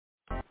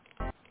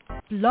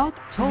Blog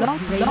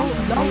Talk Radio.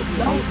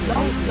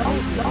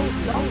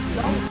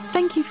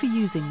 Thank you for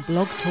using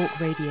Blog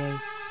Talk Radio.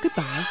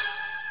 Goodbye.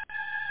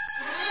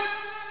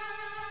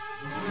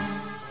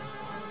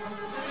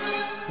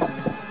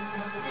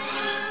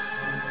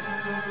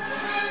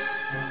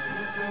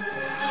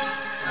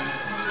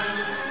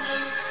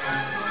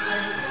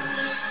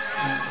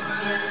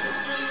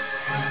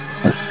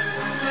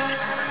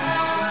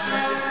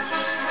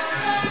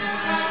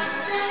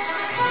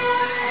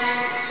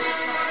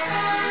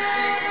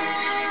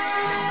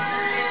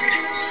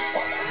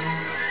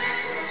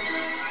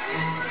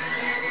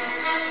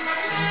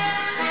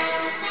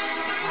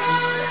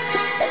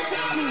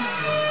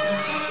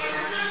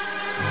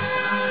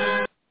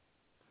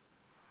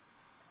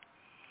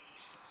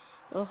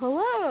 Well,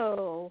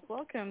 hello.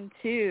 Welcome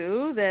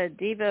to the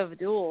Diva of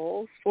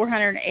Dool's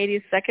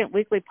 482nd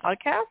weekly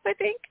podcast, I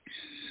think.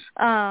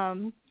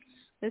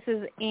 This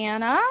is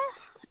Anna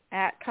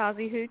at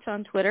Kazi Hooch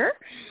on Twitter,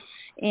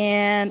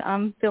 and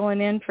I'm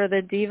filling in for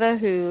the Diva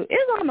who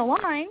is on the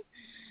line,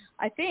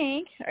 I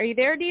think. Are you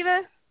there,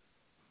 Diva?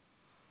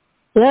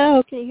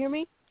 Hello, can you hear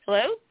me?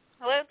 Hello?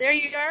 Hello? There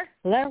you are.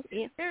 Hello?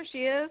 There she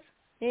is.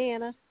 Hey,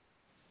 Anna.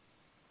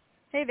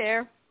 Hey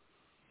there.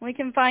 We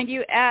can find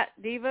you at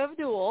Diva of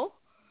Dool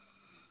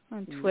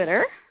on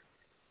Twitter.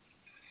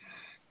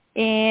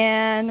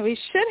 And we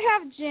should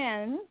have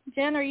Jen.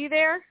 Jen, are you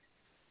there?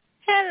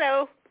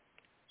 Hello.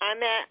 I'm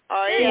at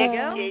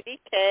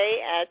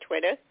RJDK at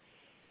Twitter.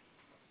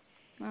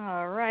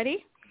 All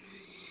righty.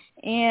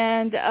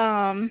 And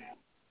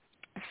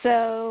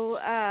so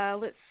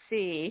let's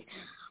see.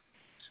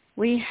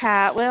 We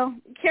have, well,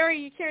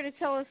 Carrie, you care to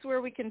tell us where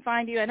we can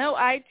find you? I know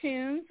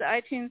iTunes, the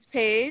iTunes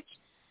page.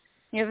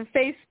 You have a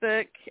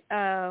Facebook,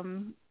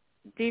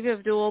 Diva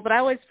of Dool, but I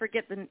always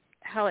forget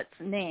how it's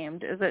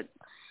named. Is it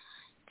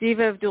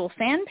Diva of Dool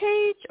fan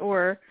page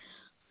or?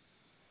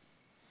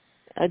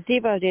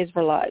 Diva of Days of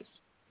Our Lives.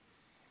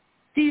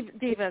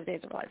 Diva of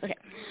Days of Our Lives, okay.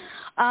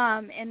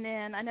 And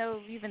then I know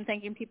you've been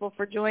thanking people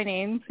for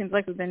joining. Seems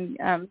like we've been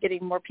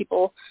getting more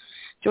people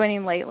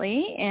joining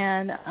lately.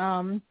 And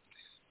and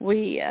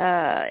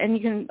you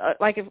can,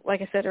 like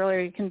I said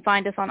earlier, you can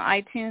find us on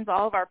iTunes,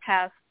 all of our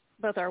past,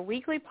 both our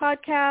weekly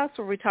podcasts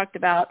where we talked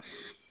about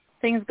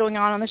things going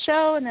on the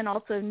show and then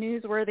also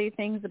newsworthy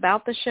things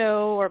about the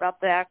show or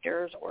about the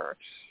actors or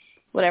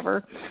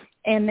whatever.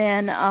 And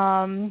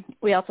then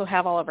we also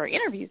have all of our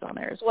interviews on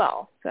there as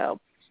well. So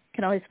you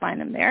can always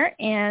find them there.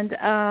 And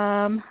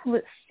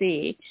let's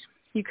see.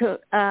 You could,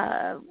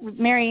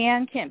 Mary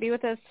Ann can't be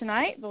with us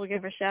tonight, but we'll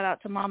give her a shout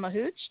out to Mama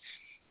Hooch.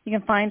 You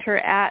can find her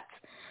at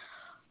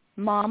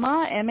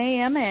Mama,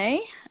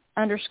 M-A-M-A,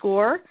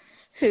 _,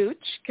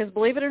 Hooch, because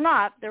believe it or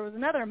not, there was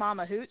another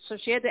Mama Hooch, so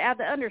she had to add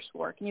the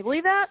underscore. Can you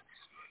believe that?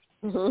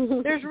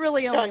 There's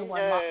really only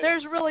one.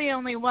 There's really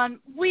only one.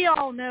 We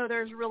all know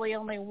there's really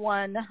only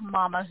one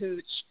Mama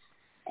Hooch,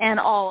 and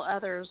all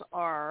others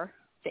are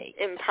fake.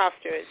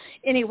 Imposters.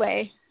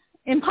 Anyway,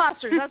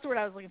 imposters. That's the word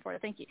I was looking for.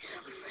 Thank you.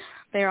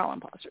 They're all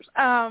imposters.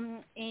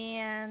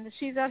 And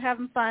she's out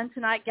having fun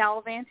tonight,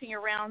 gallivanting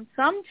around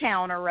some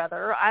town or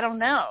other. I don't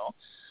know.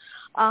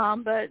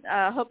 But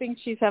hoping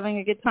she's having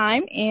a good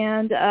time.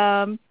 And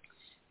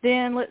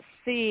then let's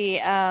see.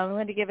 I'm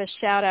going to give a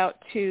shout-out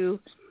to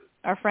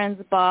our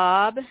friends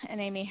Bob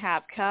and Amy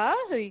Hapka,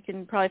 who you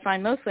can probably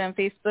find mostly on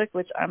Facebook,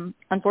 which I'm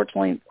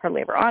unfortunately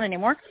hardly ever on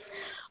anymore.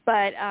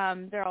 But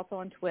they're also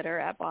on Twitter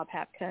at Bob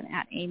Hapka and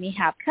at Amy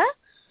Hapka,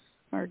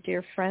 our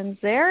dear friends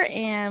there.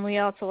 And we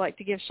also like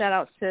to give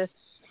shout-outs to,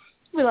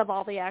 we love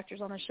all the actors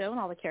on the show and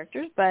all the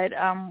characters, but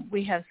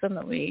we have some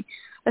that we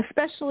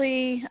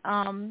especially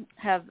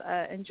have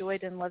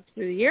enjoyed and loved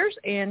through the years.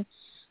 And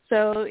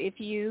so if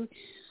you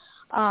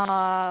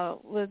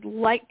would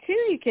like to,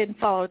 you can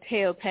follow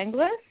Teo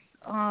Penglis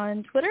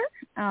on Twitter,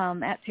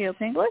 at Teo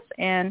Penglis,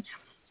 and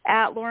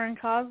at Lauren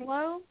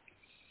Coslow,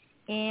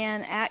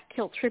 and at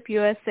Kilt Trip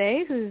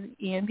USA, who's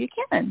Ian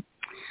Buchanan.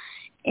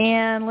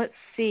 And let's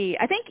see,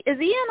 I think, is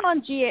Ian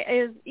on GA?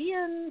 Is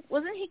Ian,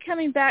 wasn't he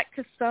coming back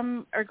to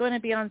some, or going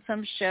to be on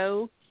some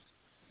show?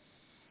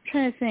 I'm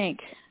trying to think.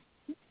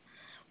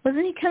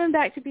 Wasn't he coming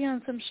back to be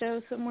on some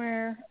show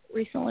somewhere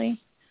recently?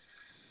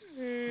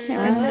 Can't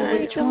remember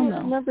which one, though.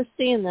 I've never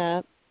seen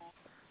that.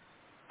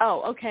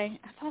 Oh, okay.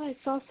 I thought I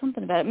saw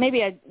something about it.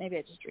 Maybe I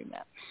just dreamed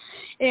that.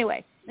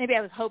 Anyway, maybe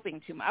I was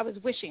hoping too much. I was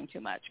wishing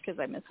too much because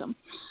I miss him.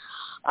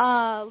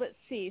 Let's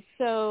see.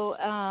 So,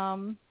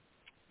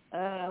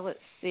 let's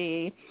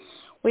see.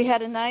 We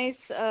had a nice,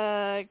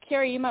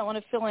 Carrie, you might want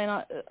to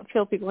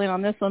fill people in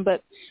on this one,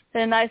 but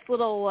had a nice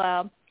little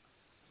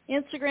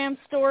Instagram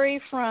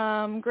story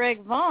from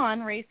Greg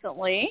Vaughn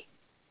recently,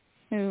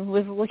 who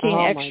was looking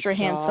extra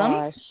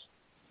handsome.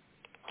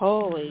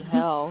 Holy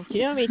hell. Do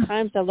you know how many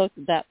times I looked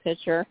at that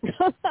picture?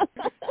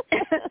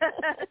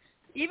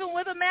 Even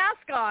with a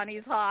mask on,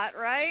 he's hot,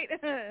 right?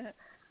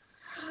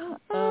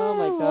 Oh,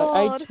 my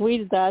God. I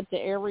tweeted that to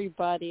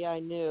everybody I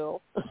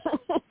knew.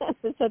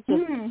 It's such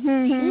a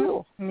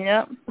phew.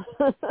 Yep.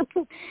 And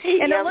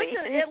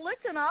it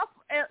looked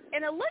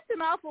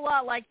an awful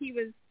lot like he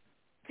was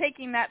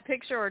taking that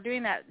picture or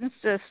doing that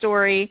Insta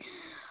story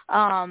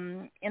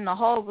in the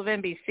halls of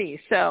NBC.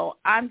 So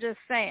I'm just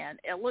saying,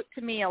 it looked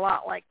to me a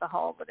lot like the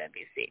halls of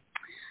NBC.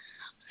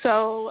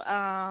 So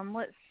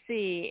let's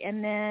see.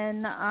 And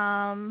then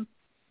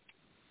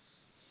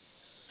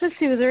let's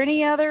see, was there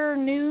any other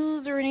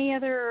news or any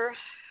other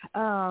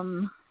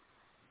updates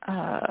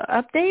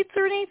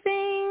or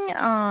anything?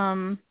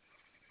 I'm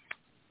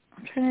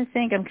trying to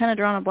think. I'm kind of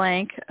drawing a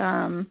blank.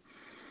 I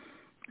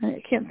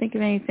can't think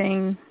of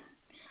anything.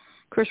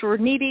 Of course, we're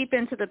knee-deep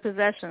into the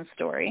possession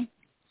story.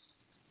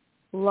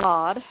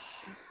 Lord.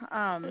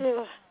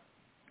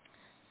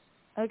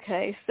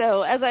 Okay,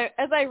 so as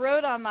I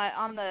wrote on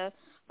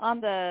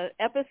the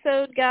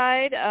episode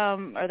guide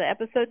or the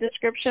episode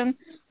description,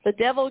 the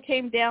devil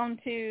came down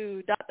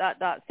to ...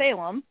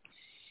 Salem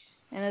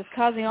and is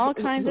causing all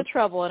kinds of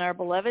trouble in our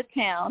beloved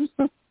town.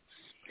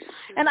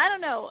 And I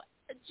don't know,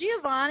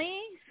 Giovani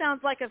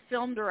sounds like a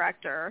film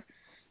director,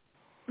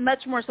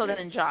 much more so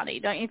than Johnny,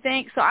 don't you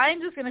think? So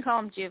I'm just going to call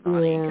him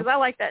Giovani because I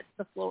like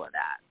the flow of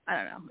that. I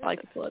don't know. I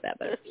like the flow of that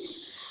better.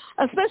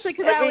 Especially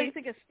because I always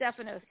think of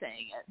Stefano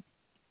saying it.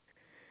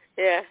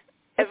 Yeah.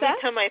 Every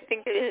time I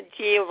think of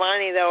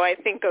Giovani, though, I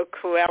think of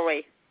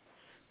Corelli.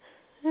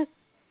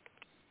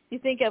 You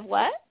think of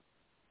what?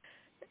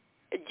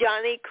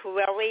 Johnny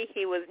Corelli.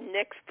 He was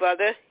Nick's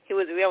brother. He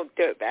was a real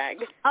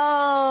dirtbag.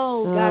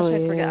 Oh, gosh,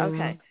 I forgot.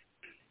 Okay.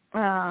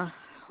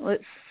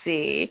 Let's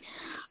see.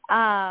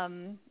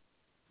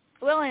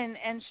 Well,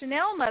 and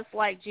Chanel must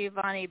like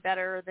Giovanni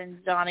better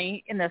than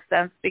Johnny in this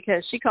sense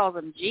because she calls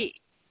him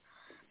G,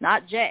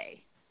 not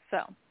J. So,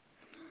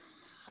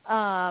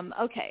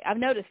 okay, I've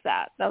noticed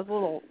that. That was a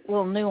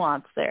little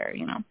nuance there,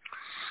 you know.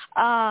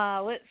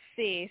 Let's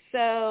see.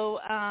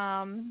 So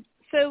I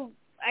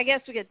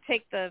guess we could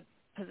take the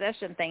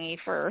possession thingy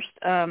first.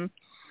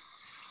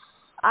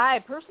 I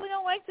personally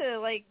don't like to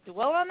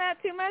dwell on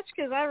that too much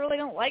because I really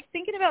don't like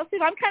thinking about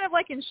Steve. I'm kind of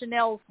like in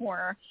Chanel's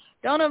corner.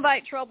 Don't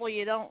invite trouble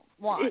you don't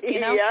want,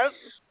 you know. Yep.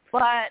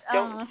 But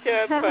don't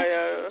share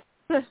fire.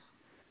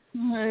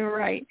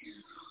 Right.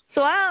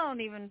 So I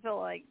don't even feel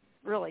like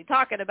really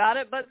talking about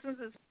it. But since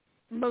it's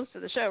most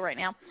of the show right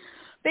now,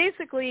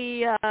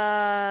 basically,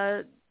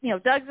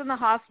 Doug's in the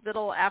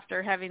hospital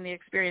after having the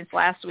experience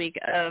last week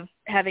of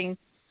having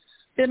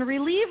been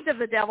relieved of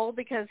the devil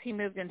because he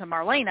moved into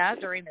Marlena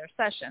during their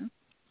session.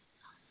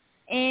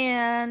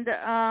 And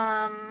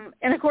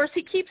of course,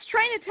 he keeps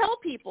trying to tell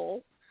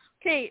people,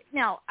 okay,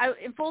 now,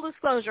 in full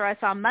disclosure, I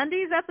saw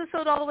Monday's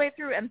episode all the way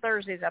through and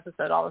Thursday's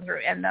episode all the way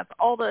through, and that's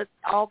all that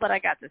I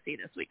got to see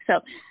this week.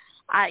 So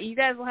you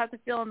guys will have to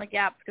fill in the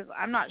gaps because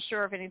I'm not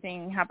sure if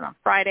anything happened on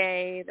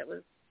Friday that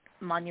was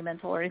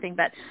monumental or anything,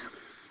 but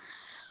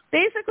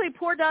basically,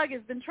 poor Doug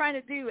has been trying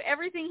to do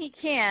everything he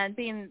can,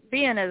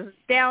 being as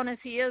down as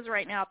he is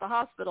right now at the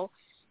hospital,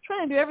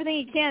 trying to do everything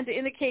he can to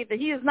indicate that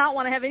he does not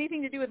want to have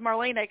anything to do with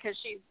Marlena because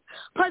she's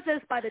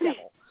possessed by the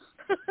devil.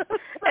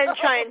 And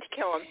trying to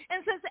kill him.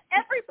 And since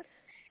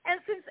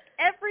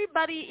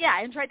everybody,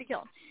 and tried to kill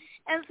him.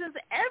 And since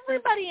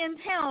everybody in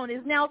town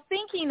is now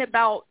thinking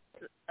about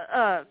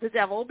the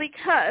devil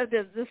because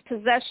of this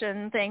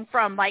possession thing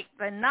from like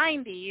the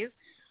 90s,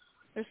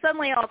 they're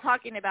suddenly all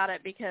talking about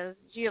it because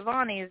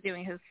Giovani is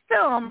doing his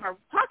film or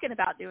talking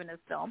about doing his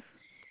film.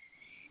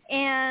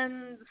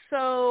 And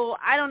so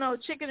I don't know,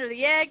 chicken or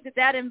the egg, did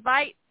that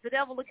invite the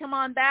devil to come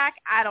on back?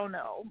 I don't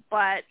know.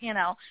 But,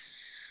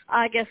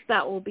 I guess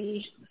that will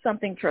be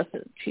something for us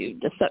to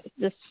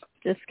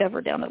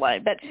discover down the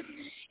line. But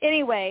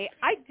anyway,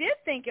 I did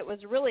think it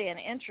was really an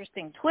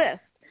interesting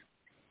twist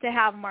to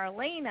have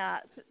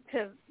Marlena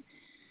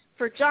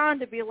for John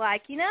to be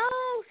like,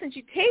 since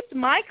you taped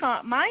my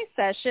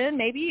session,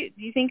 do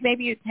you think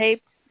you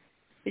taped?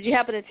 Did you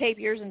happen to tape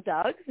yours and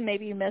Doug's?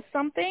 Maybe you missed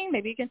something.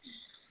 Maybe you can.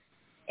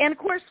 And of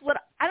course,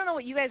 I don't know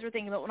what you guys were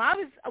thinking, but what I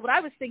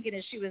was thinking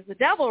is she was the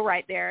devil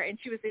right there, and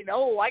she was saying,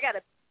 "Oh, I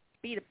gotta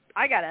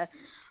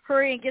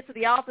hurry and get to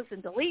the office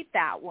and delete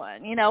that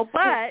one,"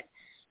 But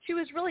she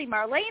was really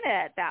Marlena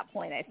at that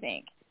point, I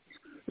think,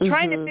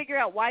 trying to figure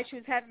out why she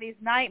was having these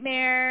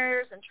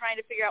nightmares and trying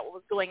to figure out what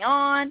was going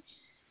on.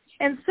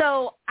 And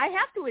so I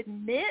have to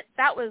admit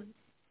that was,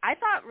 I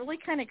thought, really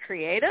kind of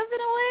creative in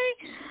a way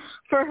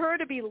for her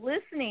to be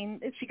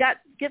listening. She gets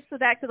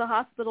back to the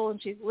hospital and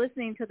she's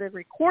listening to the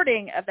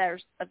recording of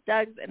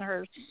Doug's and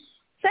her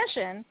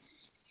session,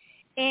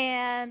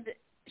 and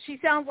she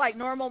sounds like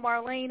normal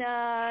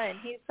Marlena, and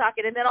he's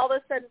talking, and then all of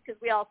a sudden, because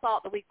we all saw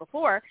it the week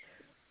before,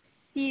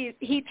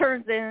 he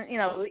turns in,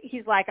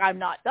 he's like, "I'm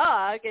not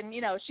Doug," and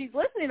she's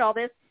listening to all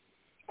this,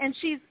 and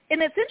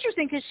it's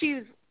interesting because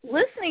she's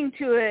listening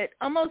to it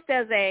almost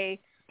as a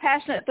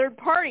passionate third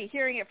party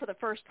hearing it for the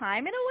first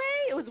time in a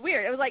way. It was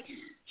weird. It was like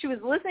she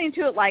was listening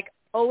to it like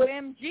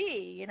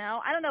OMG,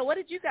 I don't know. What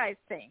did you guys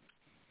think?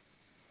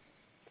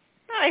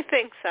 I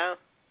think so.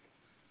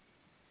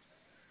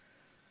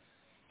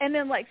 And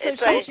then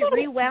she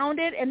rewound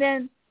it, and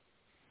then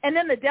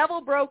the devil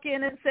broke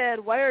in and said,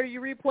 "Why are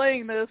you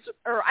replaying this?"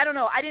 Or I don't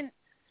know.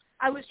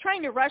 I was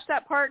trying to rush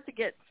that part to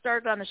get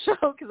started on the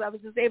show because I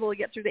was just able to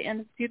get through the end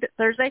of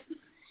Thursday.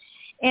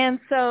 And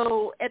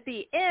so at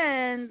the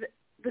end,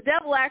 the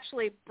devil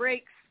actually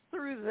breaks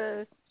through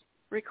the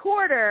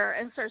recorder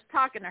and starts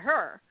talking to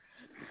her.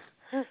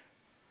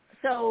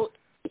 So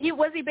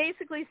was he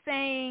basically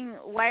saying,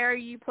 why are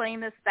you playing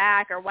this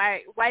back, or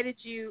why did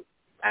you,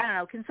 I don't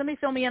know, can somebody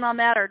fill me in on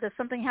that, or does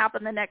something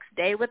happen the next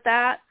day with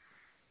that?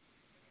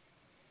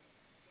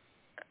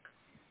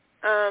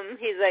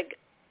 He's like,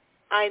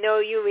 I know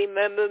you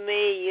remember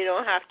me, you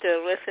don't have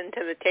to listen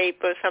to the tape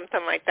or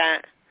something like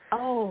that.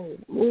 Oh,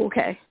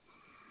 okay.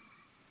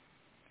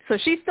 So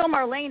she's still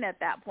Marlena at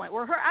that point.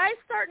 Were her eyes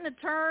starting to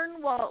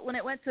turn when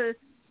it went to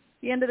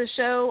the end of the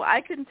show?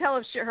 I couldn't tell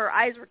if her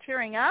eyes were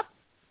tearing up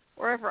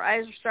or if her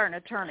eyes were starting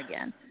to turn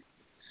again.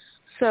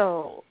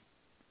 So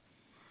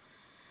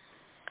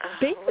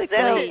basically,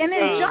 and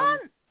then John,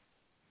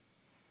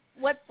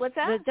 what's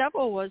that?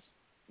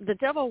 The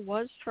devil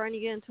was trying to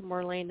get into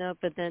Marlena,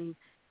 but then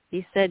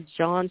he said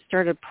John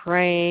started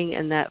praying,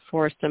 and that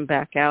forced him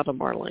back out of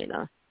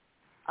Marlena.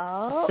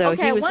 Oh, so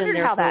okay. He I was wondered in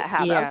there how that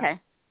happened. Yeah. Okay.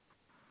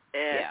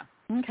 Yeah.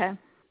 Okay.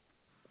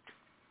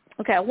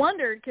 Okay, I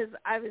wondered because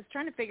I was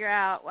trying to figure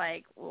out,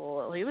 like,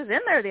 well, he was in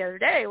there the other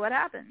day. What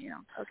happened?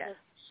 Okay.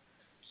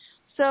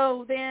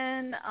 So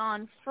then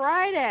on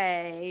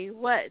Friday,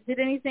 did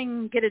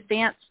anything get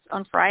advanced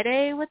on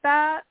Friday with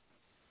that?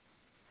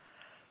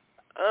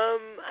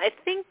 I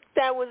think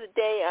that was the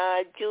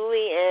day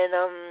Julie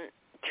and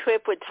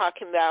Trip were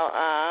talking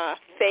about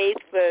faith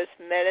versus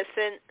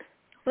medicine.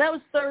 Well, that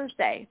was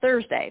Thursday.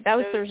 That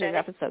was Thursday's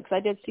episode because I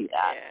did see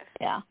that.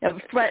 Yeah.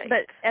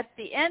 But at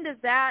the end of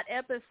that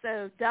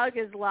episode, Doug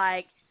is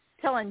like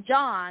telling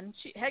John,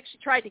 she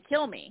tried to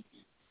kill me.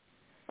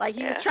 Like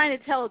he was trying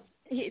to tell,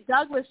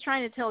 Doug was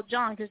trying to tell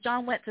John, because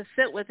John went to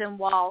sit with him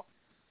while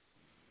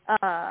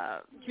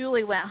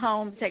Julie went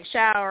home to take a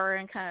shower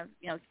and kind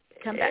of,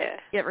 come back,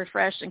 get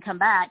refreshed and come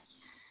back.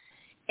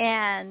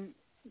 And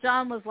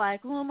John was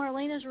like, well,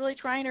 Marlena's really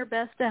trying her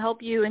best to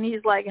help you. And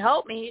he's like,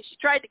 help me. She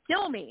tried to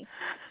kill me.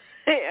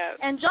 Yeah.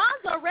 And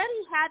John's already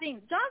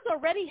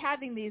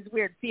having these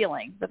weird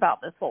feelings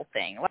about this whole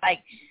thing.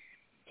 Like,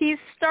 he's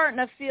starting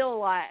to feel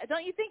like,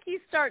 don't you think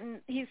he's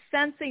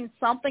sensing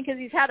something? Because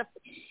he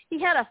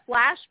had a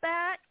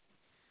flashback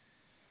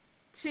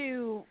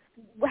to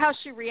how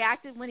she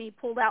reacted when he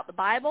pulled out the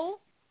Bible.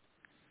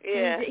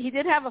 Yeah. He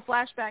did have a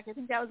flashback. I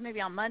think that was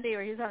maybe on Monday,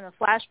 where he was having a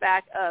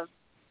flashback of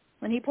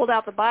when he pulled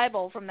out the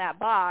Bible from that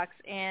box,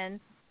 and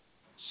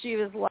she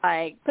was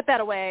like, put that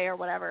away or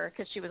whatever,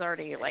 because she was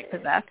already, like,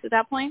 possessed at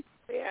that point.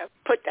 Yeah,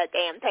 put that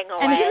damn thing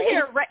away. And you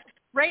hear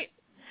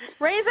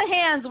raise a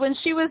hands when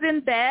she was in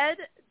bed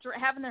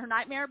having her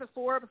nightmare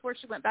before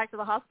she went back to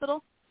the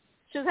hospital.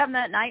 She was having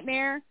that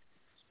nightmare.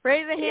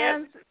 Raise a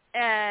hands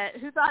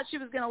who thought she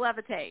was going to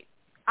levitate.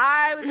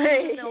 I was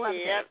thinking she was going to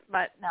levitate,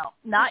 but no,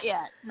 not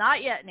yet.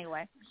 Not yet,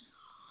 anyway.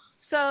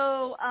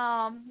 So,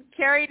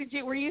 Carrie,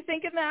 were you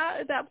thinking that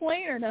at that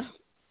point or no?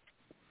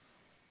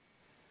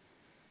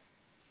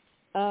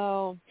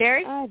 Oh,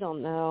 Carrie? I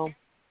don't know.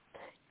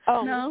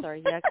 Oh, no? I'm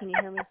sorry. Yeah, can you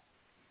hear me?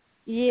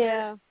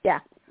 Yeah. Yeah.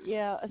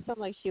 Yeah, it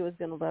sounded like she was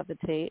going to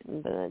levitate,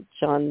 and then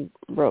John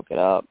broke it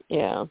up.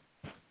 Yeah.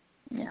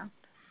 Yeah.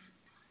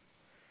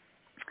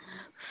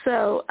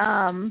 So,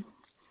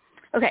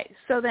 okay,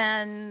 so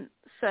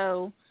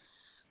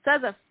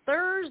as of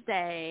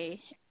Thursday,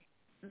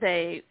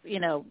 they,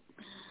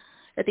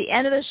 at the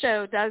end of the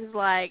show, Doug's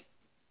like,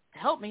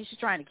 help me, she's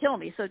trying to kill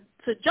me. So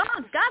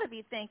John's got to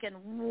be thinking,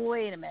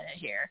 wait a minute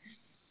here.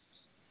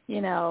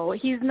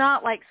 He's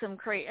not like some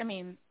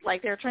crazy,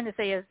 like they're trying to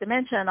say his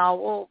dementia and all.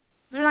 Well,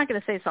 they're not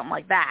going to say something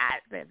like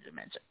that, they have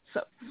dementia.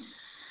 So,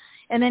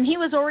 and then he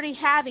was already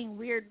having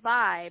weird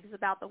vibes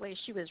about the way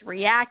she was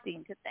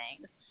reacting to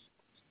things.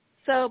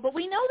 So, but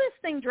we know this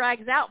thing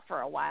drags out for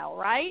a while,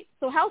 right?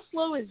 So how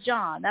slow is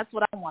John? That's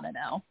what I want to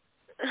know.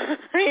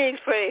 He's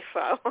pretty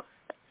slow.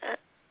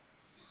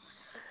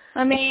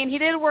 He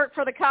did work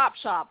for the cop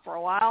shop for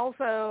a while,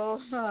 so,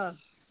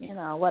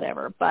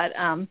 whatever. But,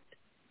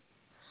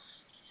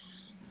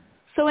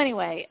 so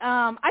anyway,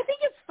 I think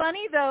it's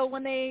funny, though,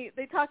 when they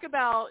talk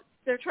about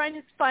they're trying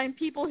to find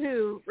people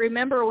who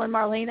remember when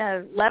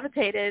Marlena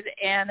levitated,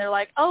 and they're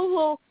like,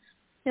 oh,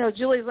 well,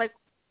 Julie's like,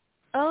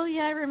 oh,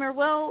 yeah, I remember.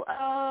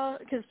 Well,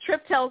 because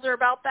Tripp tells her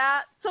about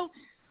that. So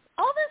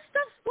all this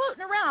stuff's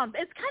floating around.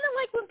 It's kind of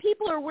like when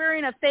people are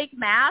wearing a fake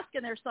mask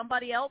and there's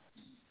somebody else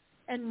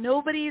and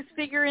nobody's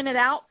figuring it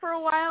out for a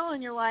while,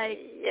 and you're like,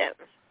 yep.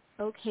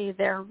 Okay,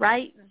 they're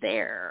right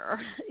there.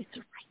 It's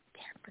right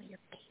there for your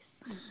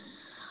face.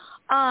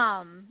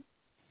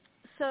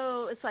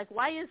 So it's like,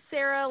 why is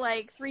Sarah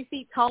like 3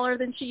 feet taller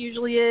than she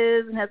usually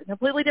is and has a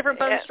completely different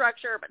bone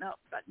structure? But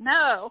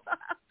no,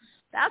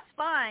 that's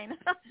fine.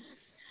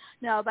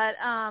 No, but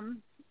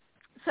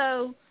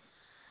so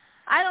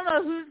I don't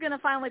know who's going to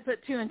finally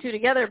put 2 and 2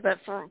 together, but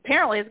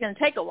apparently it's going to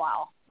take a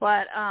while.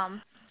 But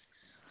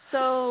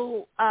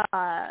so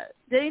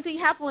did anything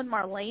happen with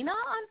Marlena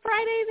on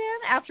Friday then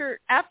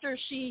after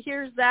she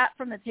hears that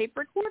from the tape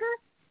recorder?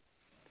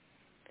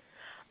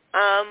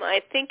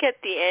 I think at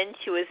the end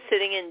she was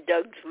sitting in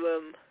Doug's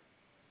room.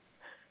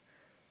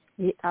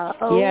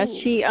 Yeah,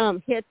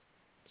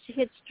 she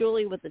hits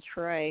Julie with a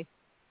tray.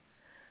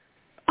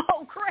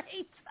 Oh,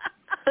 great.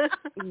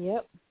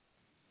 Yep.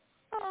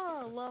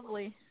 Oh,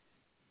 lovely.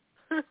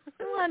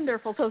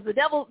 Wonderful. So the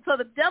devil's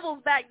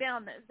back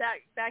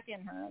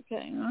in her.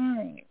 Okay. All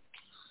right.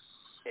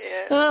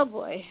 Yeah. Oh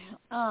boy.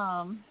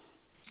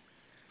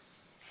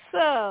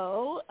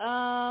 So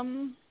I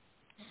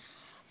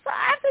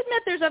have to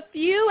admit there's a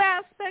few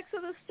aspects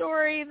of the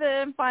story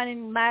that I'm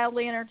finding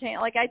mildly entertaining.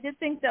 Like, I did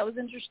think that was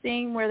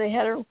interesting where they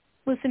had her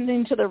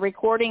listening to the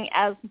recording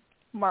as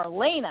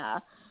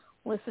Marlena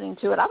listening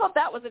to it. I thought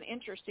that was an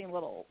interesting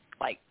little,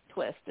 like,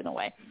 twist in a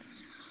way.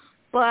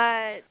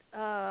 But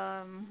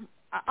I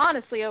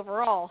honestly,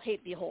 overall,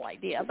 hate the whole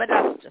idea. But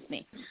that's just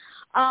me.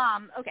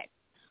 Okay.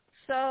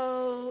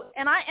 So,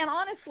 and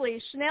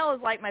honestly, Chanel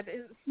is like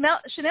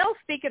Chanel's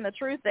speaking the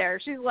truth there.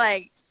 She's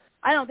like,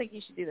 I don't think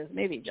you should do this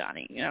movie,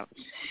 Johnny, you know.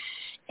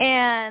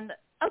 And,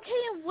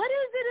 okay, and what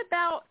is it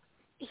about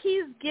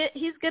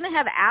he's going to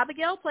have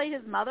Abigail play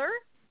his mother?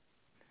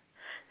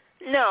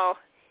 No,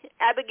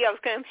 Abigail's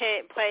going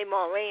to play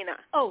Marlena.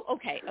 Oh,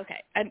 okay.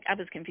 I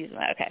was confused with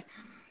that. Okay,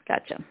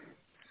 gotcha.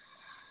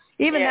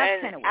 Even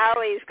that's kind of weird.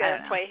 Allie's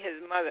going to play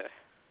his mother.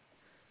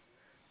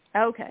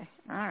 Okay,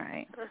 all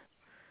right.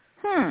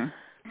 Well,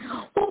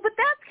 but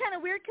that's kind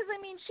of weird because,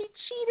 I mean, she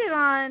cheated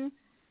on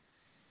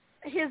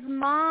his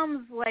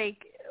mom's,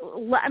 like,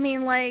 I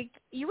mean, like,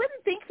 you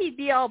wouldn't think he'd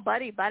be all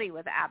buddy-buddy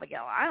with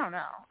Abigail. I don't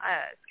know.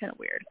 It's kind of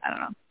weird. I don't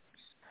know.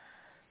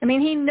 I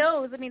mean, he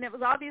knows. I mean, it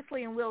was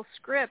obviously in Will's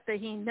script that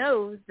he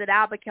knows that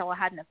Abigail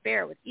had an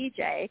affair with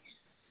EJ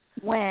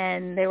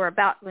when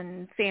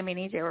Sammy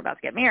and EJ were about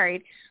to get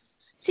married.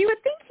 So you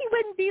would think he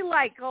wouldn't be,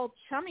 like, all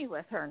chummy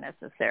with her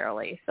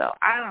necessarily. So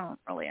I don't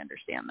really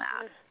understand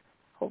that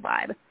whole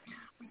vibe.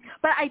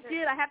 But I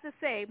have to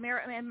say,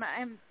 Marianne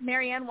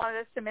wanted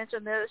us to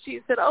mention this.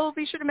 She said, oh,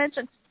 be sure to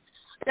mention.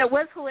 That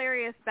was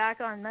hilarious back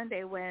on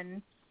Monday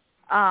when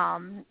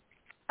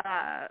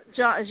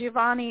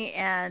Giovani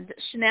and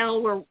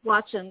Chanel were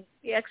watching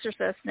The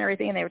Exorcist and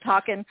everything, and they were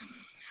talking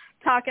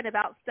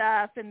about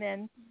stuff, and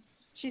then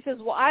she says,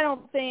 well, I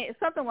don't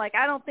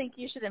think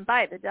you should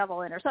invite the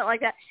devil in or something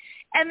like that.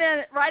 And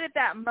then right at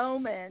that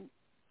moment,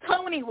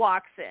 Tony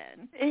walks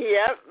in.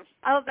 Yep.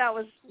 I thought that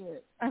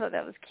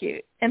was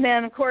cute. And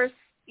then, of course,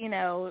 you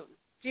know,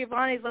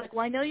 Giovanni's like,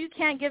 well, I know you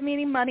can't give me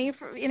any money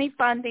for any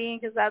funding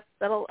because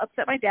that'll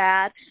upset my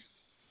dad,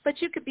 but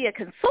you could be a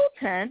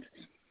consultant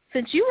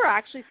since you were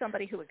actually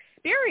somebody who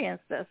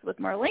experienced this with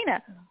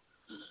Marlena.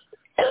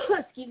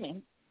 Excuse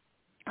me.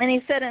 And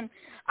he said, and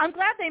I'm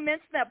glad they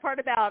mentioned that part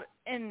about,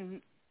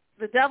 and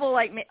the devil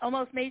like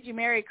almost made you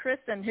marry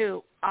Kristen,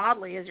 who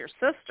oddly is your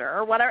sister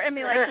or whatever. I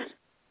mean, like,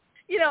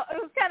 you know, it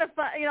was kind of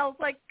fun. You know, it's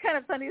like kind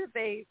of funny that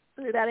they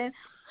threw that in.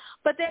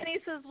 But then he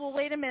says, well,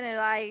 wait a minute,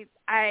 I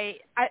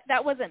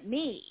that wasn't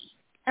me.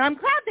 And I'm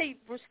glad they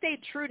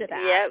stayed true to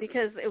that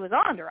because it was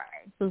Andre.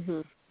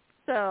 Mm-hmm.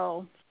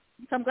 So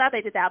I'm glad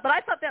they did that. But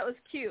I thought that was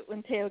cute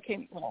when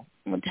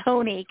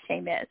Tony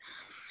came in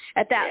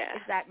at that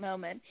exact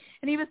moment.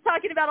 And he was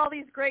talking about all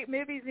these great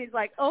movies, and he's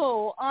like,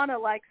 oh, Anna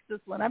likes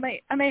this one. I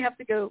may have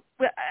to go.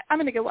 I'm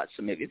going to go watch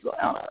some movies with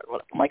Anna.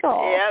 I'm like,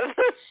 oh. Yeah.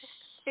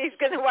 He's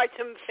going to watch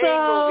some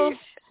sane movies.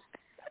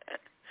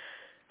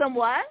 Some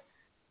what?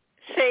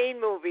 Sane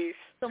movies.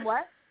 Some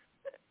what?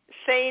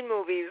 Sane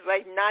movies,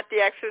 like not The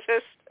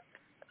Exorcist.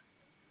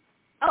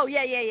 Oh,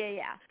 yeah.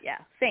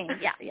 Sane,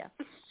 yeah.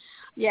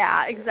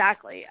 Yeah,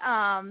 exactly.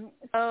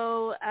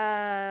 So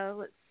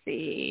let's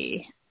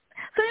see.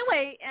 So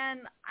anyway,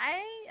 and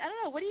I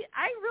don't know,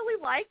 I really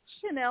like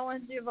Chanel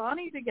and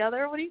Giovani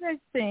together. What do you guys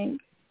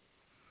think?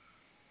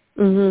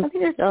 Mm-hmm. I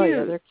think they're cute. Oh,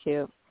 yeah, they're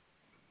cute.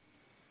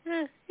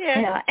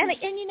 Yeah. And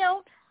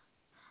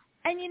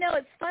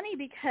it's funny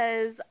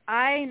because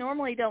I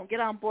normally don't get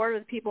on board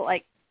with people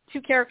like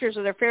two characters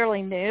that are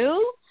fairly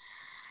new,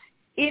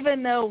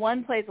 even though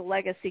one plays a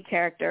legacy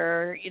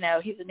character, you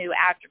know, he's a new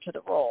actor to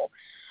the role.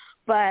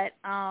 But,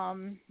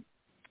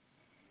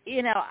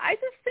 you know, I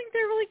just think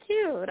they're really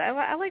cute.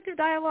 I like their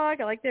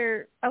dialogue. I like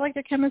their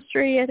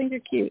chemistry. I think they're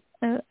cute.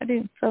 I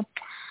do. So I'm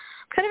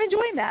kind of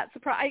enjoying that.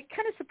 It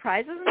kind of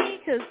surprises me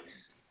because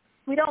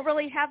we don't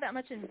really have that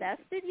much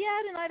invested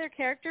yet in either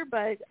character,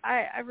 but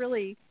I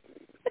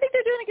think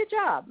they're doing a good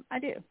job. I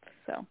do.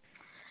 So,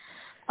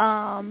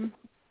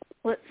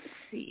 let's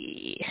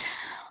see.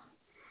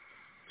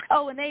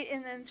 Oh, and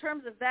in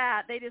terms of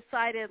that, they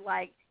decided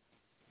like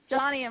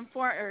Giovani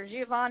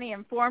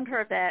informed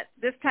her that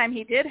this time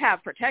he did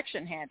have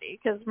protection handy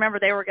because remember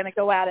they were going to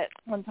go at it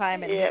one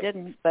time and he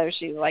didn't, so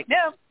she was like,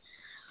 no.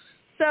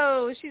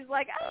 So she's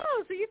like,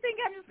 oh, so you think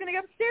I'm just going to go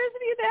upstairs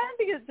with you then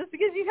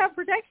because you have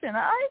protection?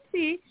 I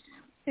see.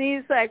 And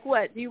he's like,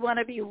 what, do you want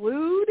to be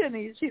wooed? And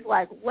she's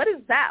like, what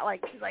is that?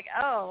 Like, she's like,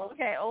 oh,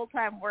 okay, old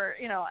time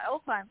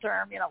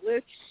term,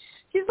 wooed.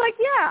 She's like,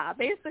 yeah,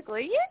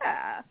 basically,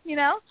 yeah, you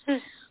know.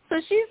 So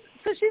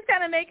she's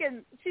kind of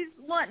she's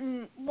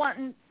wanting,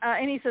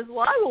 and he says,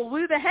 well, I will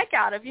woo the heck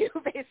out of you,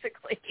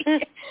 basically.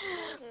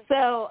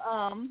 So,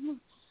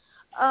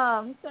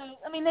 So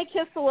I mean, they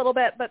kissed a little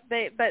bit, but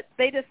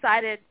they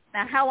decided.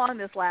 Now, how long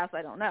this lasts,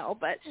 I don't know,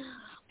 but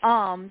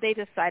they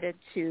decided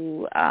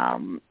to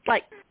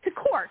to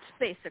court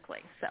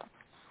basically. So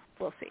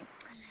we'll see.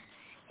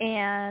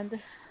 And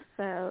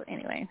so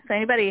anyway, so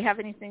anybody have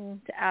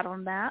anything to add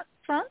on that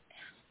front,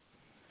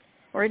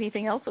 or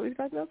anything else that we've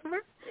talked about so far?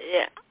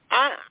 Yeah,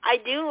 I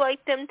do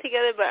like them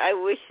together, but I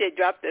wish they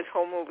dropped this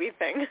whole movie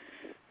thing.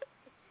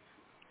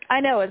 I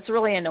know, it's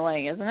really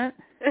annoying, isn't it?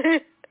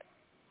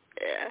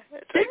 Yeah.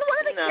 Didn't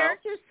one of the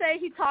characters say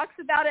he talks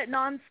about it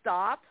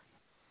nonstop?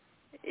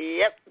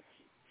 Yep.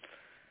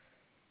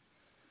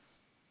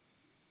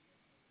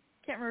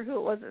 Can't remember who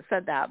it was that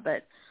said that,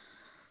 but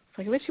it's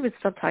like, I wish he would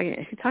stop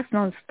talking. He talks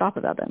nonstop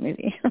about that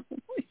movie.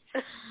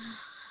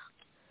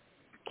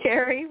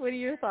 Carrie, what are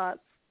your thoughts?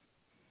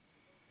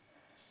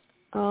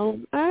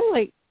 I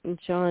like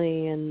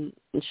Johnny and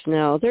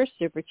Chanel. They're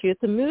super cute.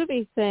 The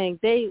movie thing,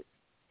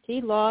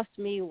 he lost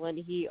me when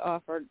he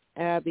offered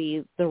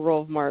Abby the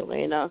role of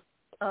Marlena.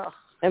 Oh.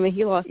 I mean,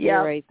 he lost me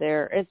right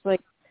there. It's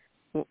like,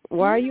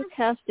 why are you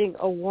casting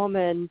a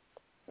woman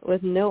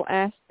with no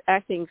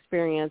acting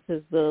experience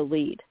as the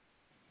lead?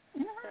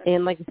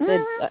 And like I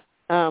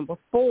said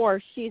before,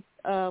 she's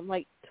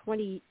like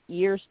 20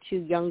 years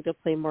too young to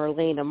play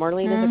Marlena.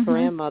 Marlena's a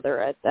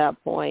grandmother at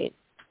that point.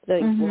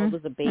 Well,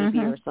 was a baby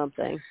or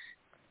something.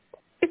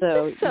 It's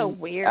just so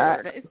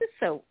weird. It's just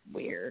so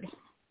weird.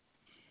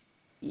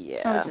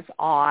 Yeah.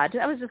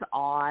 That was just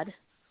odd.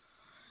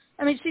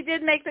 I mean, she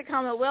did make the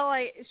comment,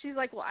 she's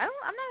like, well, I'm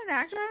not an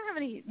actor. I don't have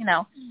any,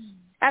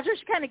 after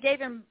she kind of gave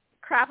him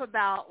crap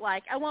about,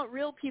 like, I want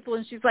real people,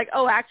 and she's like,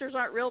 oh, actors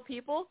aren't real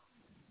people?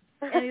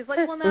 And he's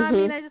like, well, no, I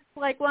mean, I just,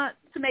 like, want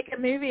to make a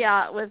movie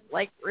out with,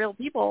 like, real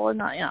people and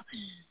not,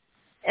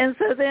 And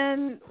so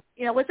then,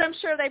 which I'm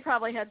sure they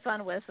probably had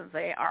fun with since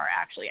they are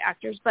actually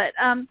actors. But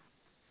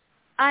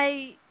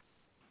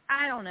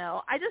I don't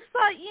know. I just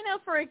thought,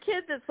 for a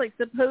kid that's like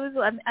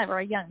or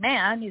a young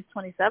man, he's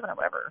 27 or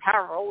whatever,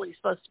 however old he's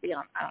supposed to be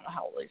on, I don't know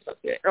how old he's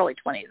supposed to be, early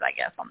 20s, I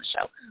guess, on the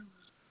show.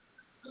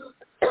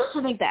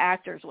 I think the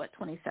actor's,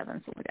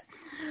 27, something like that.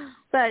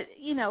 But,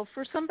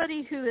 for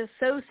somebody who is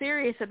so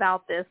serious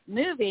about this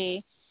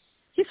movie,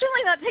 he's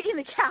certainly not taking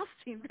the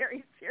casting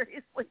very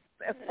seriously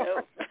so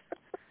far.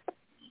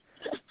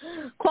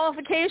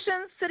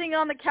 Qualifications, sitting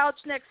on the couch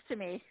next to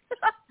me.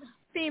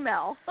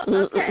 Female.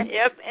 Okay.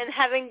 Yep, and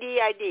having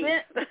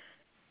DID.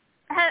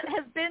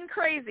 Has been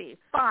crazy.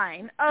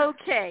 Fine.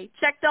 Okay.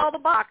 Checked all the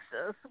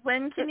boxes.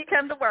 When can you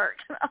come to work?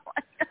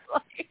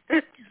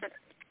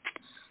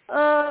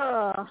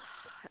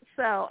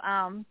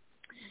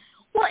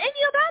 Well, and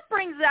that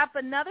brings up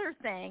another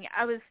thing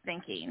I was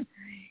thinking.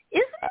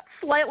 Isn't it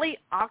slightly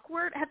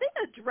awkward? Have they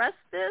addressed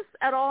this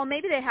at all?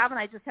 Maybe they haven't.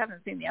 I just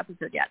haven't seen the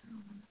episode yet.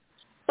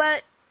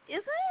 But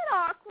isn't it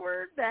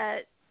awkward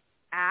that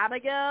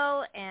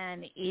Abigail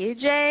and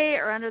EJ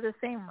are under the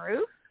same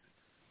roof?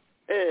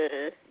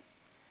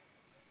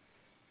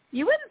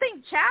 You wouldn't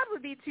think Chad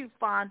would be too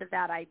fond of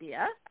that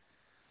idea.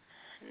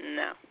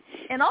 No.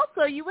 And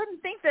also, you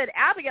wouldn't think that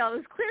Abigail, it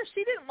was clear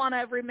she didn't want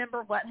to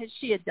remember what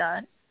she had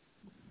done.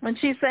 When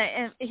she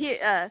said,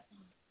 and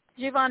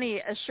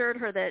Giovani assured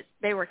her that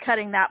they were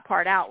cutting that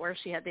part out where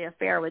she had the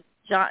affair with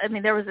John. I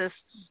mean, there was this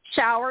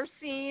shower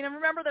scene. And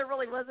remember, there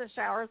really was a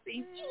shower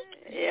scene.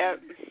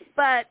 Yep.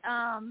 But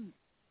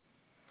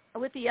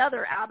with the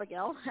other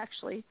Abigail,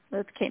 actually,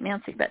 with Kate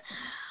Mansi. But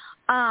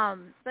that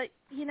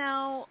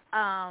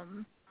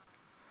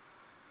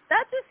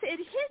just, it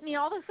hit me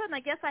all of a sudden.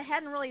 I guess I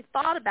hadn't really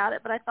thought about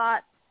it, but I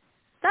thought,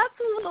 that's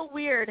a little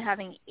weird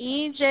having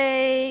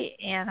EJ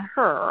and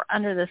her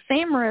under the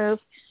same roof.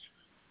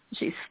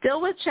 She's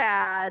still with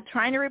Chad,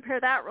 trying to repair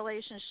that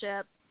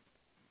relationship.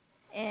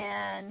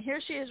 And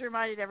here she is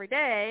reminded every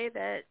day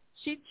that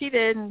she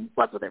cheated and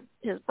slept with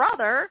his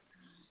brother.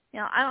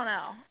 I don't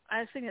know.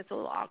 I think it's a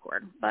little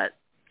awkward, but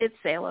it's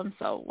Salem,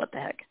 so what the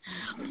heck.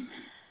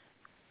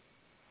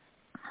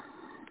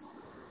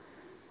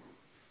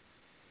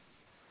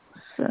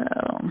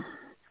 So,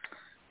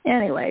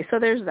 anyway, so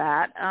there's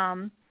that.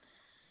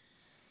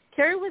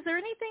 Carrie, was there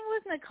anything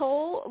with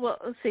Nicole? Well,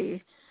 let's see.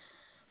 Was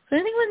there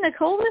anything with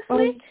Nicole this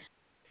week?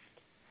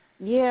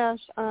 Yes.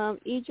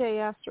 EJ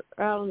asked her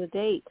out on a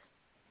date.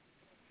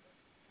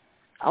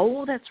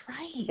 Oh, that's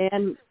right.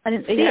 And I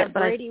didn't see it,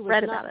 but Brady I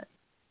read about it.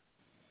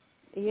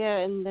 Yeah,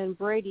 and then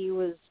Brady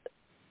was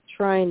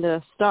trying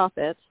to stop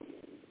it,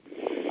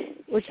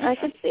 which I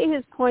could see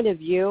his point of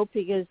view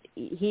because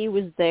he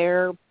was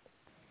there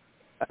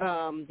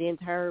the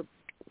entire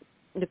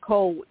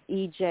Nicole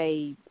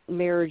EJ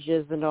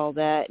marriages and all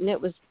that, and it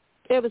was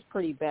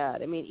pretty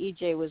bad. I mean,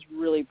 EJ was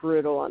really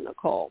brutal on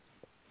Nicole,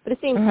 but at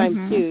the same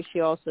time too, she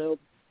also,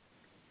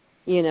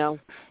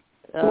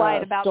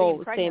 lied about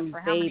stole being pregnant Sammy's for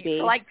how baby. many?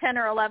 For like 10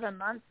 or 11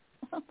 months.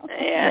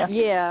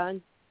 Yeah,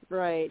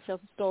 right. She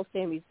also stole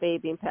Sammy's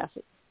baby and passed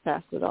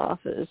it off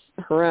as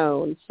her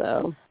own.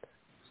 So,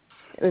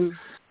 and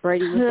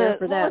Brady was there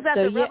for that. Was that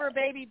so, the rubber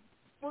baby?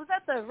 Was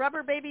that the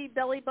rubber baby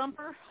belly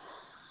bumper?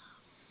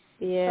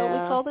 Yeah. Is that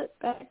what we called it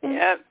back then?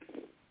 Yep.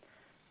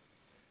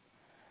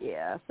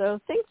 Yeah, so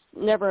things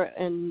never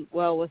end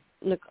well with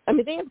I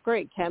mean, they have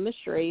great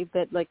chemistry,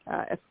 but, like,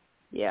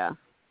 yeah.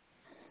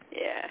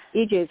 Yeah.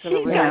 EJ's going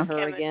to ruin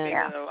her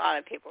again. With a lot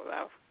of people,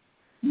 though.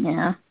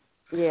 Yeah.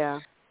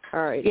 Yeah.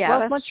 All right. Yeah, well,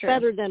 that's much true.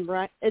 better than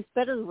it's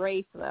better than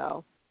Rafe,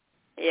 though.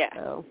 Yeah.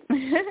 So.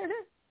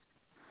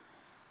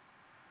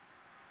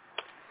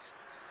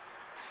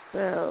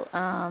 So,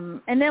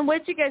 and then what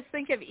did you guys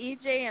think of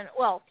EJ? And,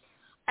 well,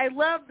 I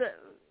love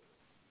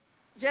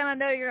Jen, I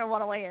know you're going to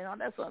want to weigh in on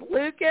this one.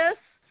 Lucas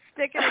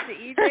sticking it to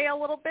EJ a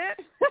little bit.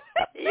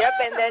 Yep,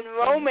 and then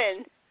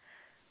Roman.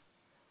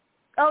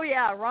 Oh,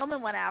 yeah,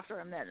 Roman went after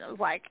him then. It was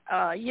like,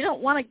 you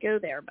don't want to go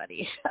there,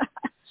 buddy.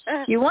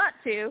 You want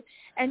to.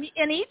 And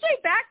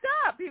EJ backed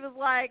up. He was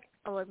like,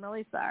 oh, I'm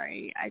really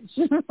sorry. You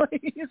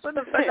shouldn't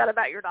have said that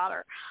about your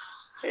daughter.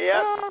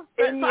 Yep.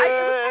 It was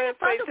kind of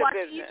fun to watch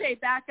EJ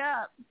back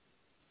up.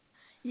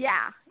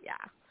 Yeah.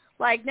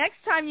 Like, next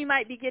time you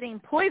might be getting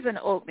poison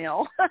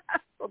oatmeal.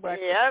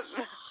 Yep.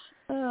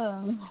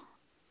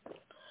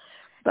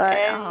 But,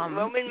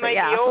 Roman might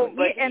be old,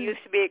 but he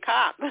used to be a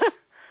cop.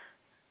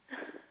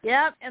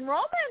 Yep, and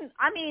Roman,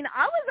 I mean,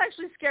 I was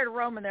actually scared of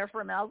Roman there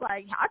for a minute. I was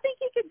like, I think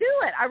he could do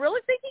it. I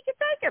really think he could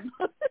take him.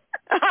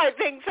 I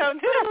think so,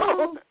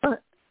 too.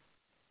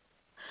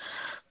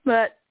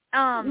 But,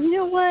 you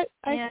know what?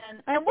 And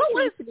what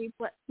was needs to be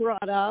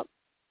brought up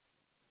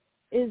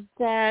is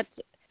that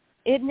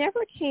it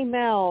never came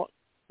out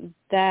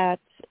that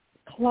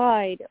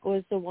Clyde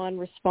was the one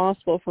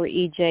responsible for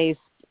EJ's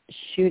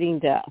shooting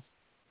death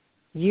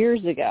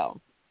years ago.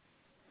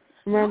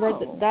 Remember,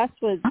 that's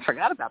what... I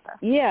forgot about that.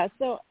 Yeah,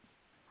 so,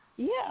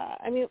 yeah,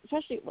 I mean,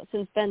 especially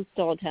since Ben's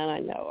still in town, I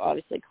know.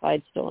 Obviously,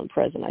 Clyde's still in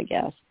prison, I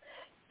guess.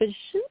 But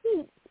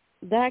shouldn't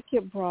that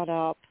get brought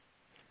up?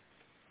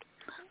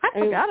 I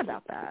forgot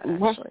about that,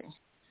 actually.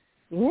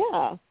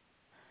 Yeah.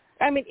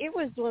 I mean, it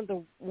was one of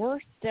the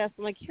worst deaths.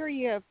 Like, here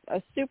you have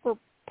a super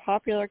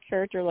popular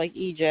character like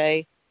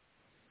EJ,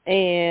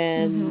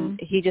 and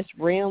he just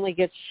randomly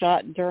gets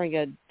shot during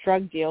a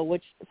drug deal,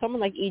 which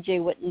someone like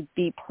EJ wouldn't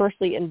be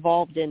personally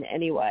involved in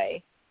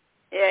anyway.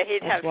 Yeah,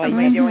 he'd have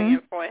somebody doing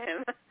it for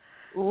him.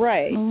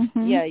 Right.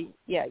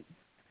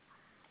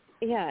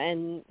 Yeah,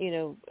 and, you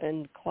know,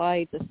 and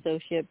Clyde's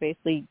associate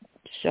basically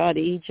shot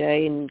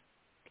EJ, and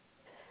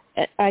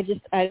I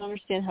don't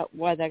understand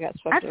why that got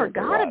swept under the rug.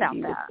 I forgot about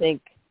you that. Would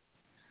think,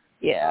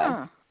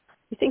 yeah.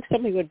 You think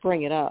somebody would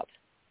bring it up.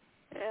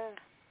 Yeah.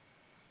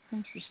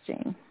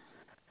 Interesting.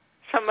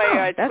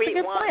 Somebody that's tweet a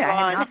good one point.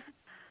 on.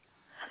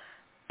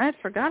 I had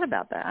forgot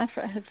about that. I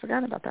had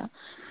forgotten about that.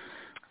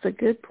 It's a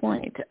good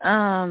point.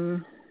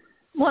 Well,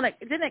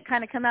 didn't it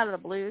kind of come out of the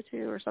blue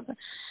too, or something?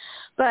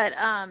 But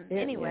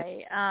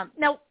anyway,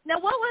 now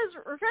what was?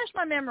 Refresh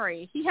my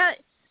memory. EJ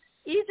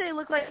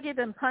looked like he'd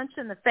been punched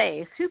in the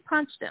face. Who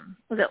punched him?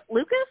 Was it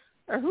Lucas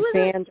or who was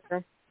it?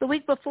 Xander. The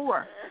week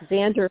before.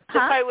 Xander. The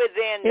fight with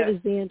Xander. It was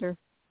Xander.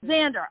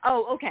 Xander.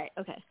 Oh, okay.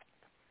 I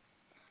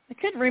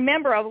couldn't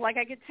remember. I was like,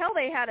 I could tell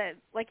they had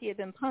like he had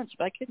been punched,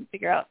 but I couldn't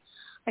figure out.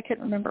 I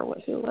couldn't remember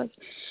who it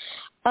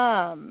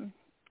was.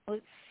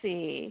 Let's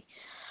see.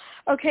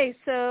 Okay,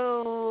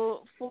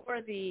 so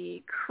for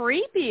the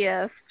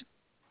creepiest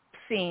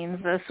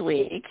scenes this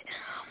week,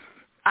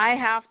 I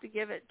have to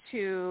give it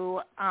to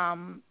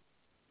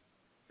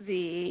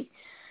the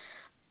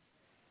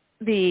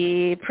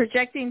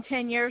projecting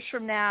 10 years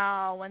from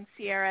now when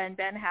Ciara and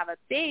Ben have a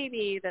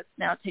baby that's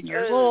now 10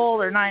 years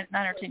old, or 9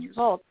 or 10 years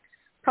old,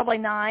 probably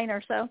 9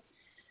 or so.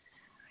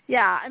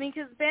 Yeah, I mean,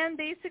 because Ben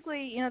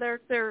basically, you know,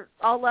 they're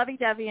all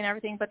lovey-dovey and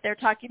everything, but they're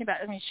talking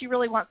about, I mean, she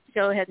really wants to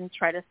go ahead and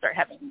try to start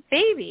having a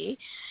baby.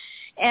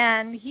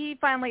 And he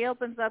finally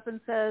opens up and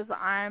says,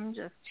 I'm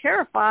just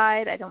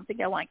terrified. I don't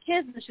think I want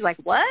kids. And she's like,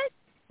 what?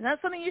 Is that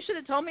something you should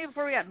have told me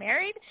before we got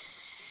married?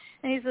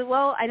 And he said,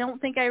 well, I don't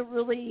think I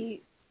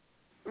really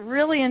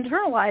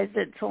internalized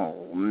it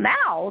till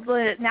now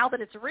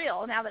that it's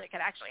real, now that it could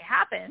actually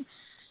happen.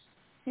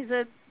 He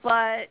said,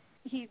 but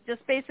he just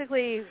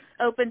basically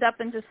opened up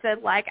and just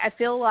said, like, I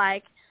feel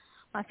like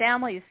my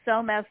family is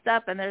so messed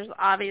up, and there's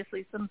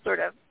obviously some sort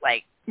of,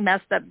 like,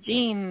 messed up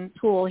gene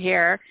pool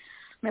here.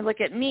 I mean, look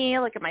at me,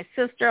 look at my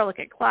sister, look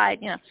at Clyde,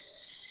 you know.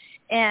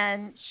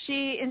 And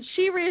she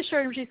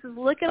reassured him. She says,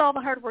 look at all the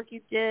hard work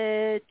you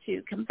did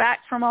to come back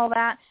from all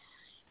that,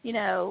 you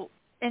know.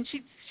 And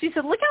she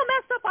said, look how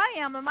messed up I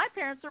am, and my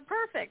parents are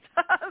perfect.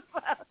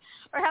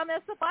 Or how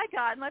messed up I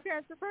got, and my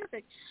parents are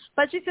perfect.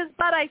 But she says,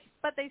 but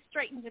they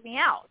straightened me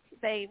out.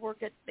 They were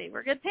good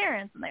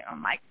parents. And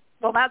I'm like,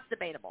 well, that's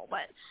debatable.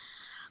 But